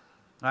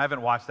 I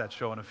haven't watched that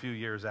show in a few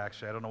years,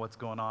 actually. I don't know what's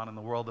going on in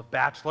the world of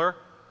Bachelor.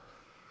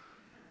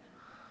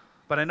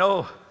 But I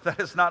know that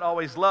it's not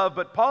always love.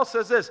 But Paul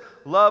says this,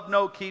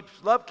 love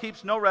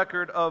keeps no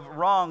record of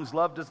wrongs.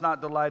 Love does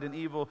not delight in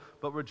evil,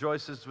 but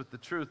rejoices with the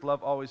truth.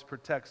 Love always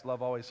protects.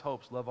 Love always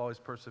hopes. Love always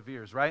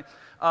perseveres, right?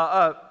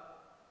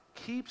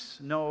 Keeps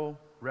no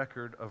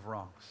record of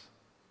wrongs.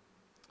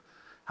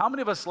 How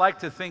many of us like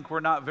to think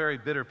we're not very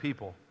bitter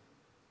people?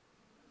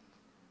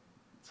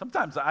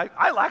 Sometimes I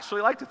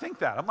actually like to think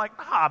that. I'm like,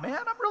 man,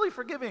 I'm really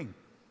forgiving.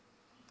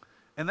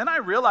 And then I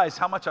realize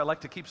how much I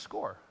like to keep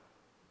score,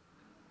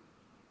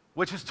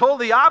 which is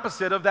totally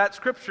opposite of that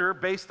scripture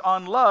based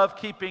on love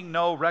keeping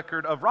no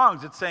record of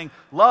wrongs. It's saying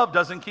love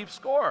doesn't keep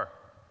score.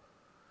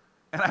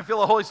 And I feel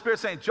the Holy Spirit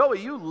saying, Joey,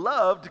 you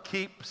love to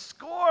keep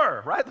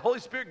score, right? The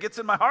Holy Spirit gets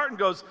in my heart and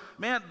goes,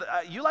 man,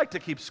 you like to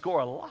keep score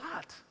a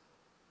lot.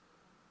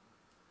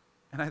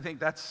 And I think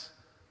that's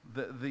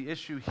the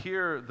issue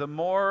here. The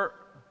more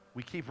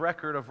we keep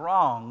record of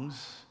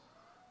wrongs,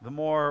 the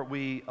more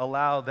we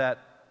allow that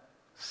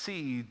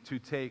seed to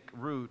take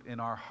root in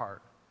our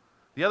heart.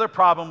 The other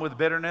problem with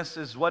bitterness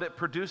is what it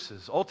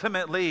produces.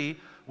 Ultimately,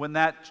 when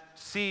that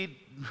seed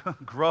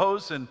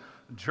grows and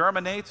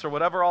germinates, or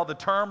whatever all the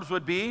terms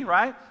would be,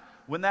 right?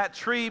 When that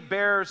tree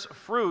bears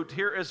fruit,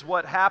 here is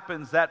what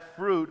happens. That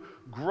fruit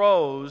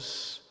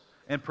grows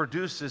and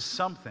produces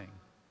something.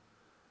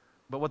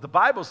 But what the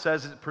Bible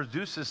says is it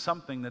produces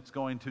something that's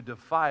going to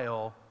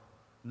defile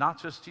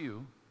not just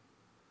you,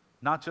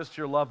 not just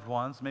your loved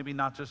ones, maybe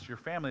not just your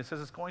family. It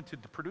says it's going to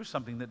produce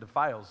something that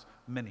defiles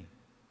many.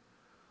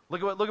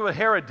 Look at what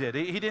Herod did.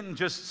 He didn't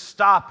just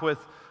stop with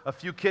a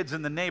few kids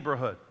in the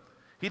neighborhood.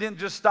 He didn't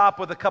just stop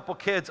with a couple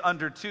kids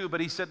under 2,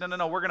 but he said,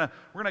 no, we're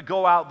gonna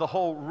go out the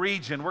whole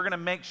region. We're gonna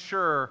make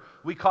sure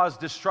we cause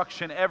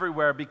destruction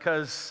everywhere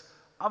because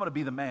I'm gonna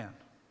be the man.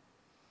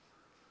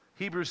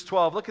 Hebrews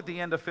 12, look at the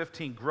end of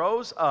 15.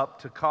 Grows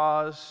up to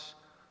cause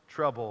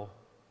trouble,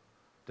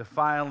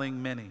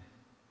 defiling many.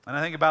 And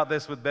I think about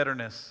this with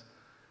bitterness.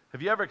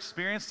 Have you ever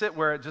experienced it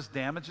where it just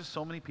damages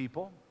so many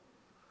people?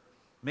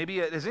 Maybe,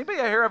 has anybody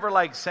here ever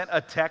like sent a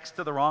text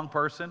to the wrong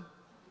person?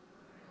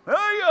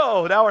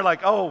 Oh, now we're like,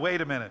 oh, wait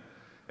a minute.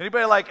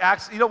 Anybody like,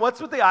 what's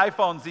with the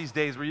iPhones these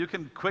days where you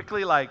can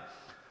quickly like,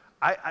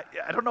 I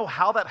don't know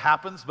how that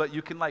happens, but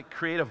you can like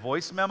create a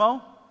voice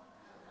memo,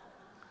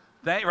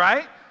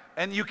 right?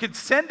 And you can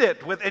send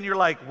it and you're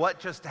like, what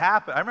just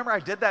happened? I remember I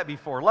did that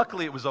before.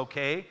 Luckily it was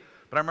okay,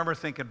 but I remember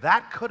thinking,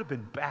 that could have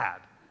been bad.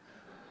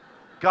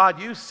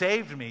 God, you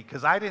saved me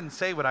because I didn't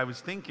say what I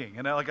was thinking.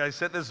 And I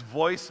sent this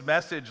voice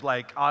message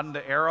like on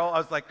the arrow. I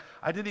was like,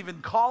 I didn't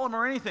even call him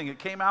or anything. It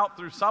came out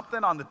through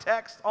something on the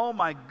text. Oh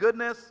my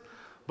goodness.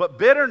 But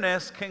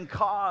bitterness can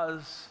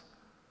cause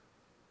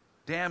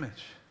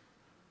damage.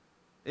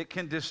 It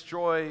can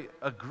destroy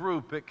a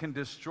group. It can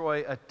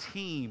destroy a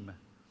team.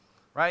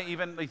 Right?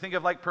 Even you think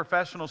of like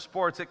professional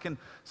sports,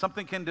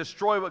 something can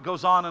destroy what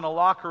goes on in a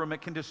locker room.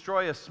 It can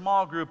destroy a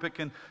small group. It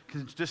can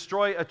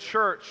destroy a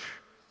church.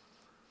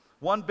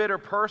 One bitter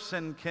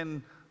person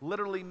can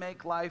literally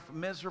make life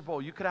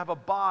miserable. You could have a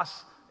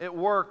boss at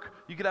work.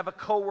 You could have a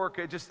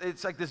coworker.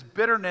 It's like this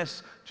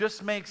bitterness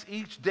just makes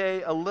each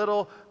day a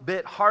little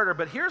bit harder.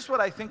 But here's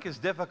what I think is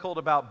difficult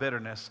about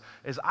bitterness,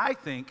 is I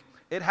think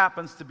it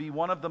happens to be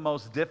one of the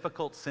most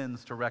difficult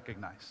sins to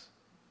recognize.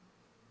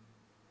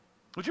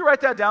 Would you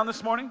write that down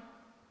this morning?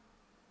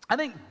 I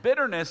think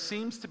bitterness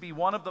seems to be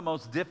one of the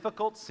most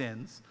difficult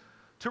sins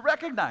to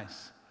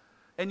recognize.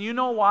 And you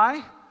know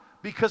why?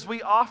 Because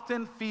we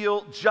often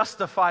feel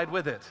justified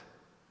with it.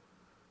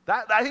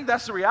 I think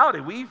that's the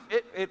reality.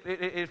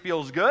 It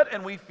feels good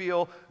and we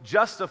feel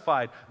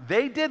justified.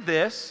 They did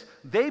this.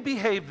 They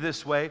behaved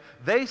this way.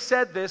 They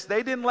said this.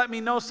 They didn't let me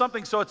know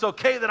something, so it's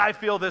okay that I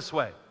feel this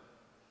way.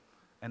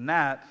 And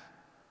that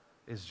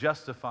is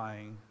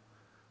justifying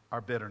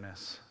our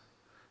bitterness.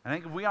 I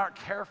think if we aren't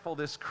careful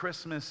this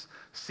Christmas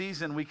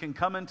season, we can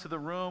come into the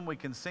room, we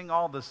can sing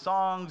all the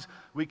songs,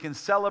 we can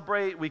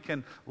celebrate, we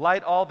can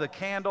light all the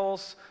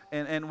candles,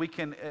 and we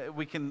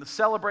can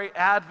celebrate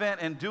Advent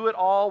and do it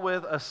all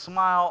with a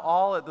smile,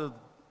 all at the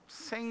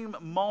same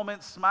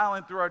moment,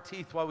 smiling through our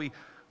teeth while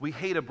we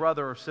hate a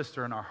brother or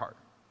sister in our heart.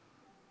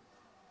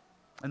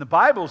 And the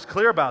Bible's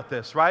clear about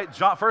this, right?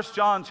 1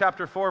 John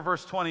chapter 4,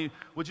 verse 20.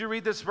 Would you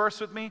read this verse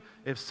with me?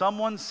 If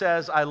someone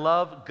says, I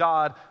love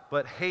God,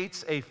 but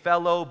hates a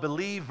fellow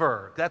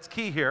believer. That's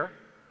key here.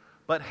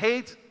 But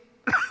hates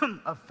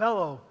a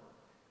fellow,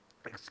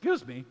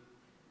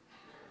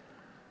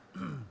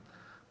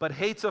 but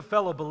hates a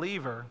fellow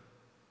believer,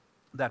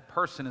 that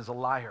person is a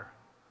liar.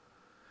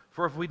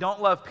 For if we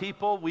don't love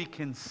people, we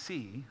can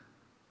see.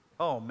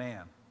 Oh,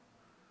 man.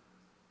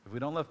 If we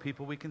don't love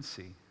people, we can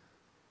see.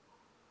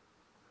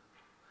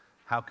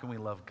 How can we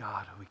love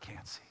God who we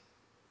can't see?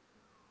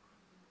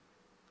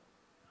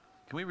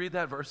 Can we read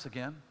that verse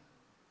again?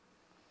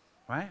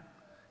 Right?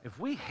 If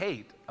we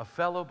hate a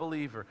fellow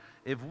believer,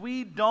 if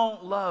we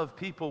don't love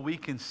people we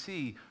can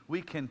see,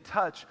 we can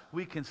touch,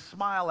 we can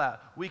smile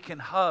at, we can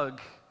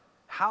hug,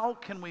 how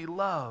can we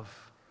love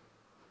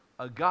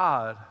a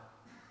God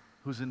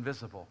who's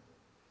invisible?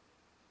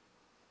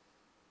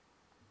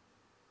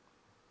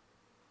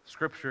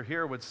 Scripture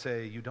here would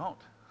say you don't.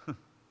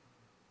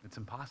 It's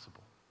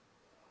impossible.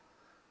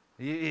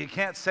 You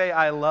can't say,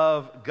 I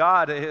love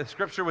God.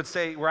 Scripture would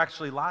say we're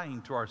actually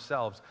lying to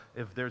ourselves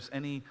if there's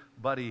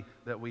anybody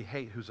that we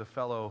hate who's a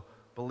fellow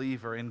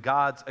believer. In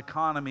God's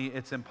economy,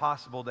 it's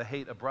impossible to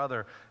hate a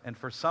brother. And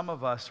for some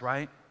of us,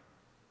 right,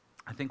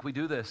 I think we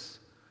do this.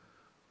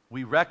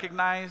 We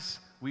recognize,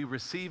 we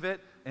receive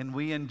it, and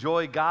we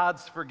enjoy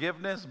God's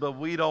forgiveness, but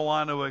we don't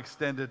want to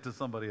extend it to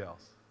somebody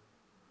else.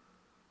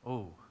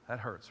 Oh, that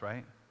hurts,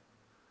 right?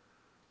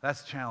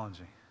 That's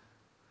challenging.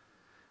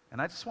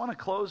 And I just want to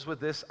close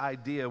with this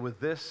idea, with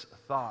this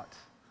thought.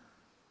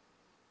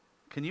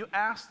 Can you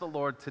ask the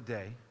Lord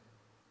today,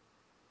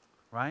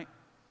 right?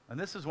 And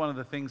this is one of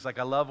the things, like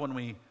I love when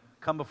we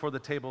come before the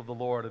table of the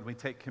Lord and we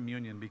take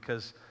communion,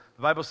 because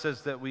the Bible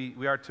says that we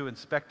are to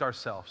inspect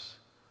ourselves,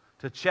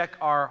 to check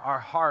our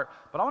heart.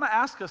 But I want to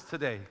ask us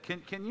today,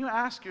 can you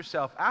ask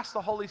yourself, ask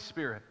the Holy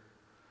Spirit,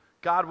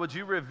 God, would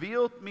you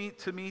reveal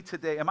to me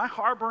today, am I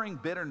harboring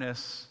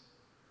bitterness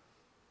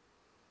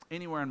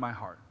anywhere in my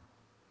heart?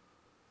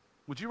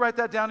 Would you write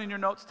that down in your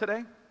notes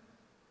today?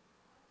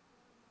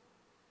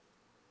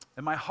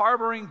 Am I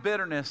harboring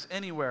bitterness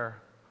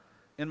anywhere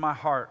in my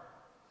heart?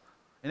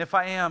 And if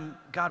I am,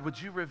 God,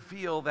 would you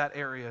reveal that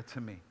area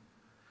to me?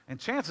 And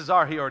chances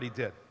are He already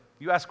did.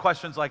 You ask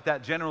questions like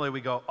that, generally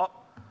we go, oh,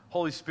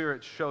 Holy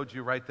Spirit showed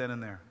you right then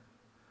and there.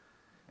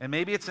 And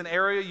maybe it's an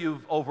area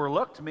you've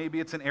overlooked. Maybe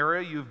it's an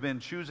area you've been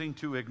choosing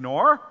to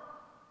ignore.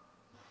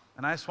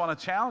 And I just want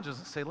to challenge us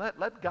and say,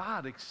 let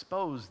God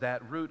expose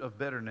that root of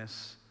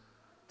bitterness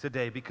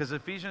today, because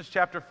Ephesians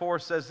chapter 4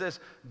 says this: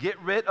 get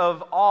rid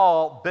of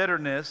all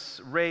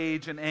bitterness,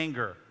 rage, and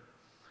anger.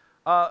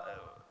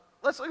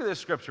 Let's look at this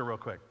scripture real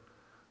quick.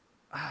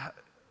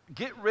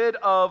 Get rid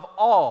of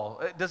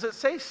all. Does it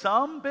say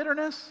some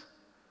bitterness?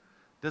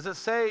 Does it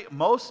say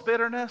most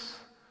bitterness?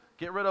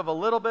 Get rid of a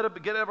little bit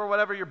of, get over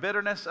whatever your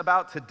bitterness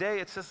about today.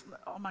 It says,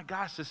 oh my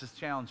gosh, this is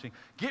challenging.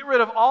 Get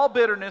rid of all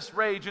bitterness,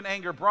 rage, and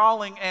anger,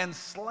 brawling, and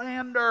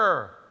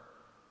slander,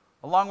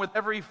 along with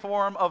every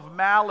form of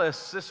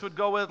malice. This would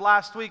go with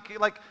last week.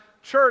 Like,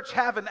 church,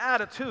 have an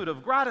attitude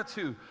of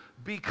gratitude.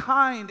 Be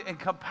kind and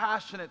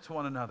compassionate to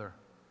one another.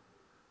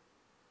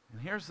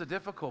 And here's the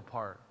difficult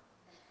part,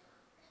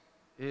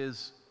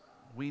 is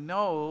we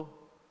know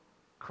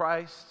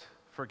Christ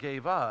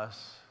forgave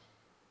us,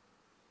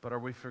 but are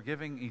we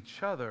forgiving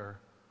each other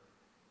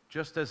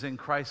just as in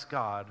Christ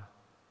God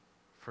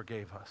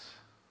forgave us?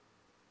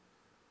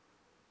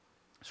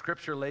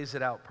 Scripture lays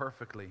it out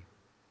perfectly,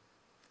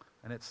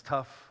 and it's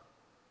tough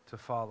to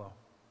follow.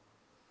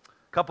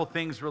 A couple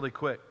things really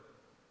quick.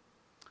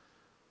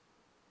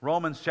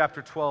 Romans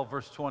chapter 12,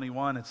 verse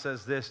 21, it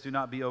says this: do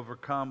not be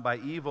overcome by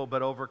evil,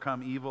 but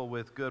overcome evil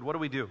with good. What do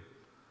we do?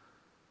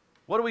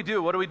 What do we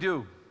do? What do we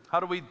do? How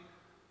do we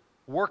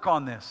work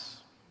on this?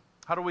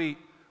 How do we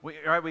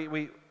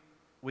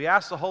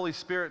ask the Holy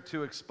Spirit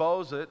to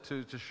expose it,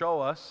 to show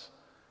us.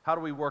 How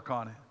do we work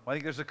on it? Well, I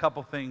think there's a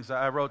couple things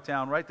I wrote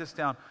down. Write this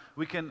down.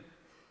 We can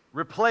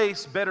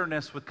replace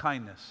bitterness with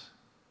kindness.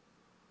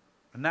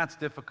 And that's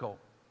difficult.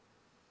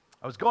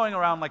 I was going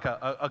around like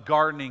a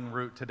gardening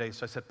route today,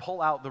 so I said,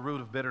 pull out the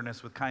root of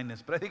bitterness with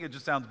kindness. But I think it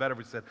just sounds better if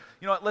we said,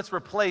 you know what, let's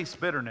replace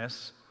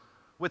bitterness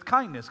with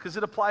kindness, because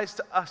it applies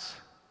to us,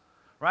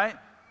 right?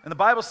 And the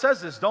Bible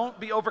says this: don't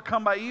be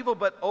overcome by evil,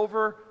 but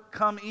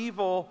overcome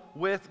evil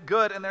with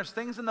good. And there's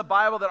things in the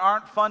Bible that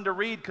aren't fun to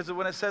read, because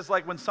when it says,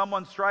 like, when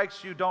someone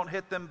strikes you, don't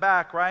hit them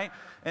back, right?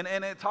 And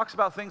it talks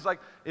about things like,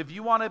 if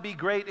you want to be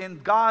great in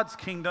God's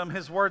kingdom,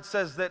 His Word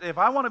says that if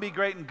I want to be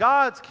great in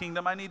God's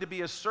kingdom, I need to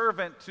be a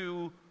servant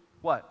to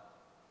what?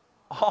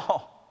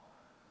 All.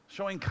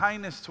 Showing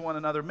kindness to one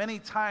another. Many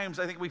times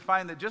I think we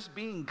find that just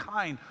being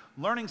kind,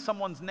 learning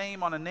someone's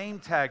name on a name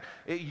tag,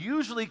 it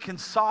usually can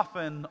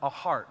soften a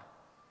heart.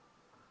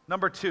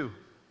 Number 2,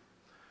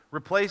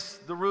 replace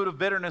the root of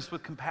bitterness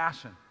with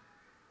compassion.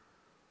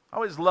 I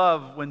always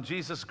love when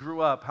Jesus grew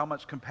up how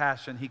much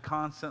compassion He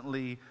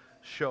constantly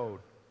showed.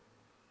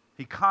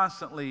 He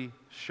constantly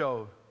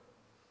showed.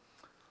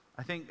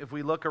 I think if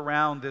we look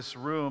around this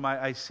room,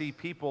 I see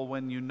people,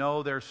 when you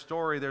know their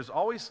story, there's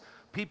always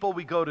people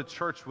we go to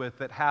church with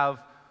that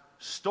have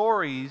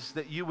stories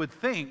that you would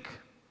think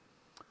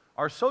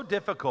are so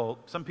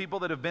difficult. Some people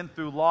that have been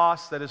through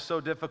loss that is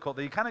so difficult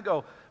that you kind of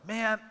go,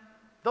 man,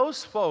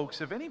 those folks,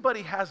 if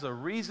anybody has a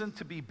reason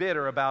to be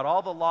bitter about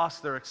all the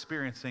loss they're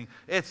experiencing,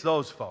 it's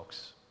those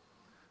folks.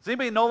 Does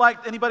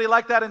anybody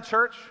like that in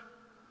church?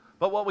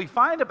 But what we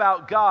find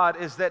about God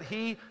is that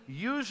He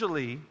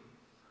usually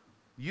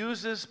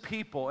uses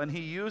people, and He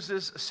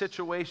uses a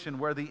situation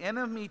where the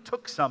enemy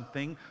took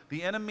something,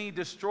 the enemy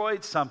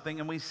destroyed something,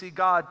 and we see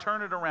God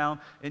turn it around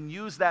and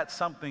use that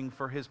something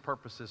for His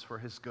purposes, for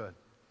His good.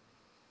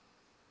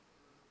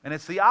 And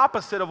it's the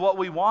opposite of what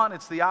we want.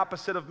 It's the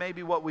opposite of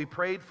maybe what we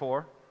prayed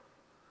for.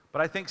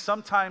 But I think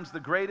sometimes the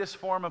greatest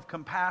form of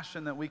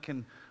compassion that we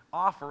can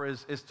offer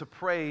is to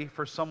pray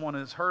for someone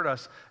who's hurt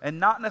us. And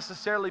not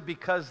necessarily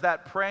because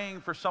that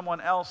praying for someone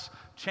else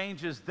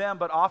changes them,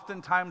 but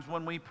oftentimes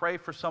when we pray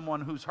for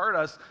someone who's hurt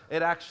us,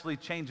 it actually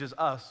changes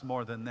us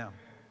more than them.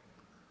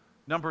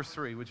 Number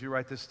 3, would you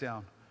write this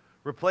down?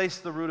 Replace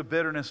the root of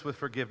bitterness with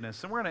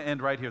forgiveness. And we're going to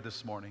end right here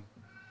this morning.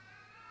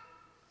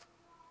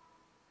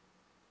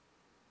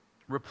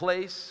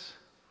 Replace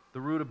the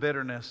root of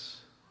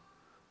bitterness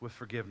with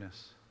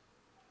forgiveness.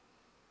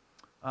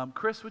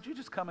 Chris, would you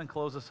just come and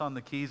close us on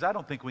the keys? I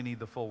don't think we need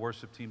the full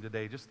worship team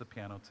today, just the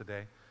piano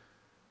today.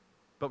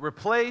 But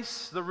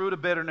replace the root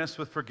of bitterness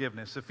with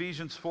forgiveness.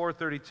 Ephesians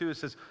 4:32, it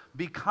says,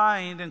 be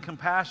kind and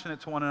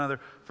compassionate to one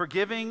another,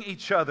 forgiving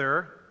each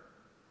other,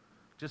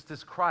 just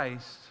as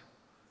Christ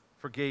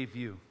forgave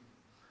you.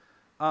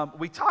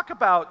 We talk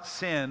about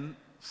sin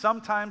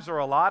sometimes, or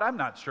a lot, I'm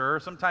not sure.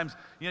 Sometimes,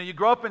 you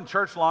grow up in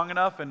church long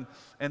enough, and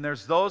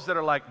there's those that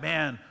are like,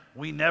 man,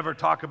 we never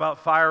talk about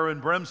fire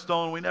and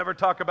brimstone. We never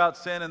talk about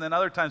sin. And then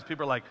other times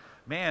people are like,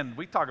 man,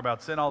 we talk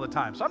about sin all the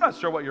time. So I'm not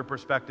sure what your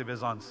perspective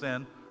is on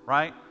sin,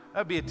 right? That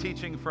would be a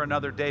teaching for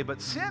another day. But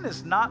sin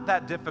is not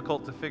that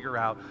difficult to figure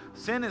out.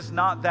 Sin is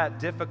not that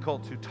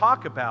difficult to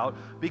talk about,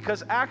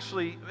 because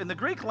actually, in the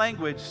Greek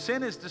language,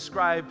 sin is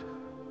described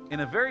in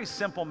a very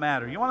simple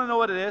manner. You want to know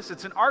what it is?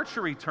 It's an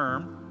archery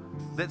term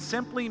that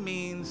simply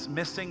means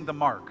missing the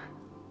mark.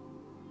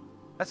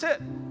 That's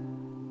it.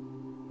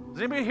 Has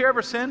anybody here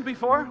ever sinned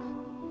before?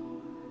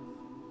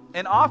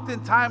 And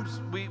oftentimes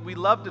we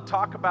love to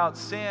talk about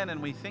sin,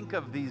 and we think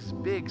of these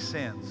big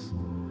sins.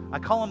 I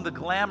call them the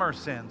glamour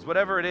sins,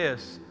 whatever it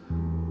is.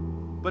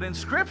 But in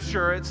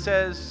Scripture it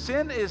says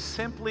sin is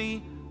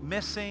simply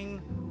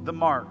missing the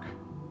mark.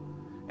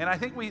 And I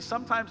think we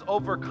sometimes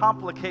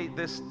overcomplicate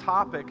this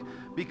topic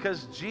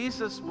because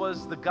Jesus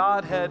was the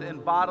Godhead in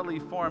bodily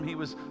form. He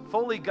was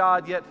fully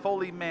God, yet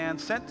fully man,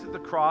 sent to the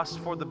cross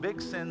for the big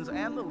sins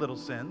and the little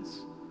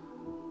sins.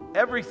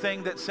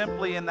 Everything that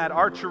simply in that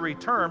archery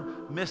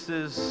term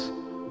misses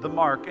the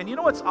mark. And you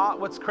know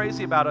what's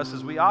crazy about us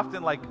is we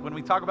often, like when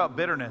we talk about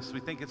bitterness,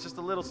 we think it's just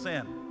a little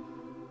sin.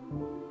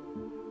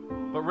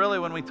 But really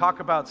when we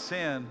talk about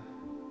sin,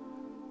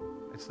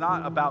 it's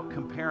not about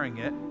comparing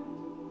it.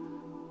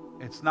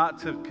 It's not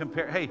to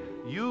compare, hey,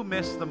 you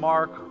missed the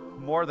mark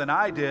more than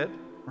I did,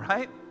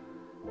 right?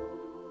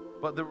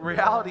 But the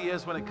reality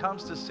is when it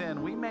comes to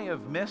sin, we may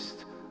have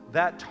missed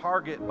that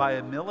target by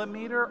a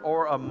millimeter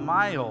or a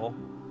mile,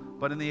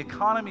 but in the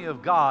economy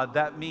of God,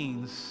 that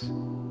means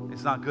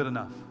it's not good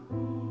enough.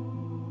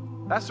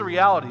 That's the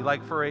reality.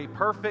 Like for a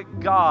perfect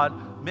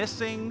God,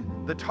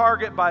 missing the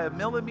target by a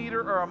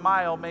millimeter or a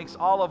mile makes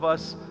all of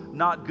us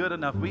not good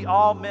enough. We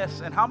all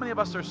miss. And how many of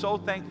us are so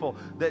thankful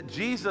that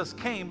Jesus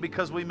came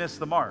because we missed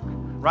the mark,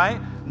 right?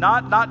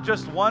 Not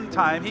just one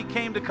time. He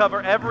came to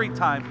cover every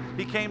time.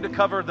 He came to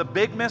cover the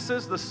big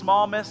misses, the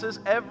small misses,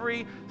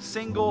 every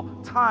single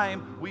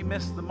time we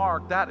missed the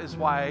mark. That is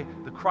why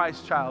the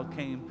Christ child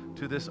came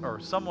to this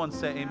earth. Someone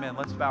say amen.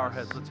 Let's bow our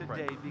heads. Let's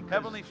pray.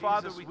 Heavenly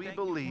Father, we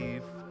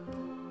believe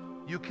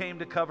you came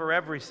to cover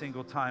every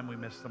single time we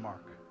missed the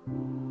mark.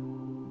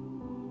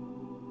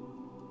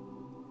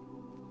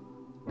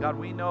 God,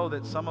 we know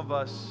that some of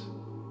us,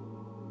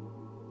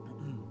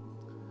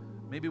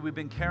 maybe we've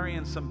been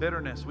carrying some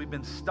bitterness. We've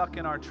been stuck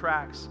in our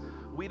tracks.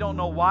 We don't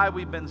know why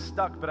we've been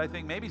stuck, but I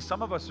think maybe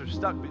some of us are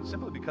stuck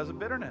simply because of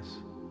bitterness.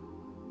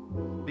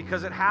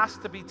 Because it has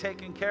to be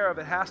taken care of.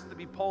 It has to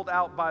be pulled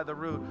out by the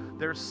root.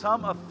 There's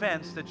some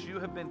offense that you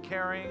have been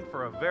carrying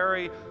for a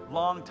very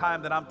long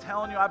time that I'm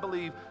telling you, I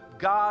believe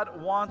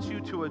God wants you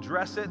to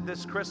address it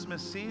this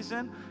Christmas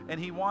season, and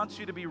He wants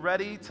you to be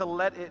ready to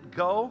let it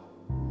go.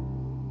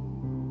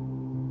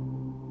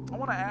 I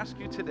want to ask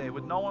you today,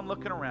 with no one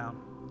looking around,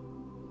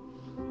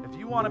 if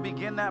you want to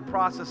begin that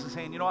process of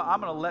saying, you know what,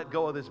 I'm going to let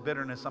go of this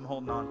bitterness I'm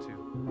holding on to.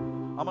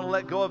 I'm going to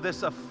let go of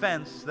this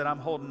offense that I'm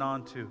holding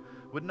on to.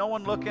 With no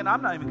one looking,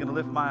 I'm not even going to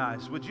lift my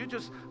eyes. Would you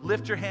just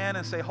lift your hand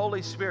and say,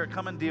 Holy Spirit,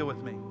 come and deal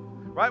with me?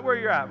 Right where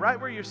you're at,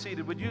 right where you're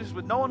seated, would you just,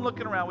 with no one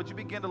looking around, would you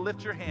begin to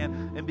lift your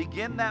hand and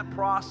begin that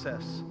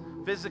process,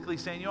 physically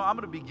saying, you know, I'm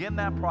going to begin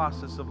that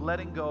process of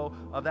letting go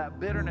of that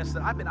bitterness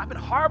that I've been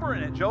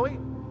harboring it, Joey.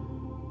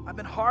 I've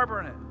been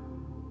harboring it.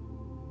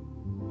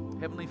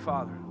 Heavenly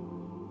Father,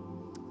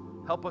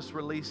 help us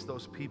release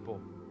those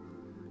people.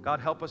 God,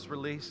 help us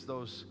release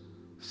those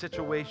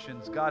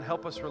situations. God,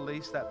 help us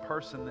release that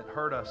person that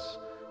hurt us.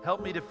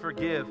 Help me to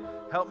forgive.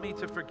 Help me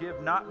to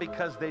forgive not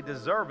because they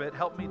deserve it.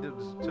 Help me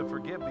to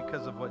forgive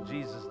because of what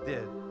Jesus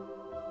did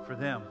for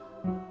them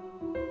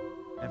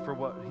and for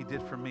what He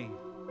did for me.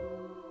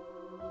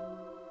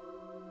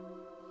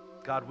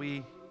 God,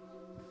 we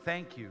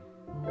thank you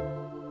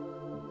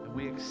and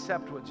we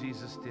accept what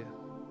Jesus did.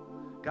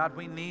 God,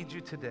 we need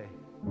you today.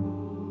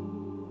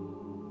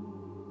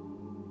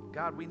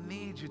 God, we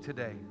need you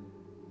today.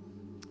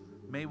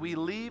 May we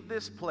leave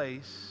this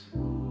place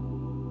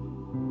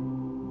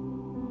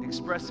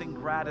expressing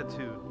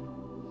gratitude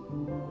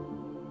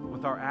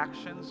with our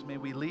actions. May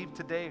we leave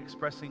today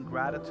expressing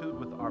gratitude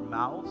with our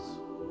mouths.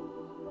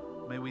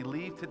 May we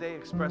leave today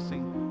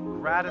expressing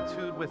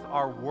gratitude with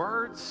our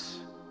words.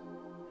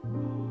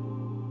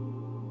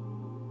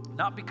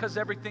 Not because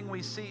everything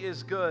we see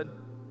is good,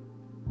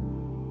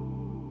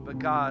 but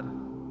God,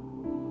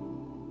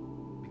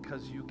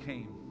 because you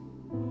came.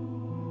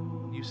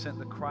 You sent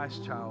the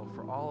Christ child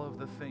for all of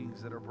the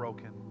things that are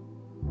broken.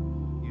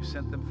 You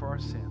sent them for our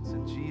sins.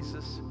 In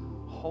Jesus'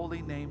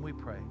 holy name we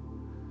pray.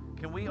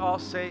 Can we all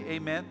say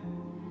amen?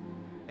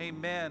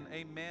 Amen.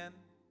 Amen.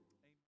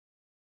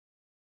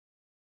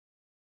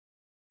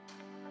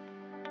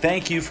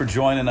 Thank you for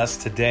joining us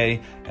today,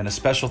 and a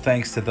special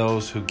thanks to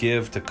those who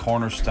give to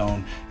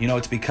Cornerstone. You know,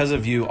 it's because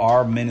of you,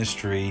 our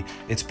ministry,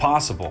 it's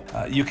possible.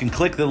 You can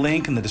click the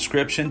link in the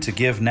description to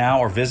give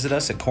now or visit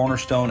us at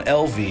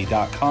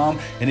cornerstonelv.com.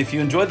 And if you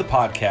enjoy the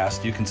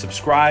podcast, you can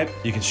subscribe,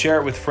 you can share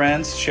it with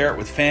friends, share it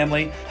with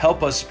family,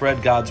 help us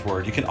spread God's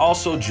word. You can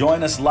also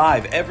join us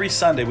live every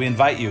Sunday. We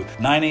invite you,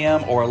 9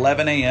 a.m. or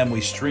 11 a.m. We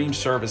stream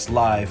service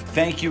live.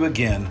 Thank you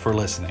again for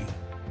listening.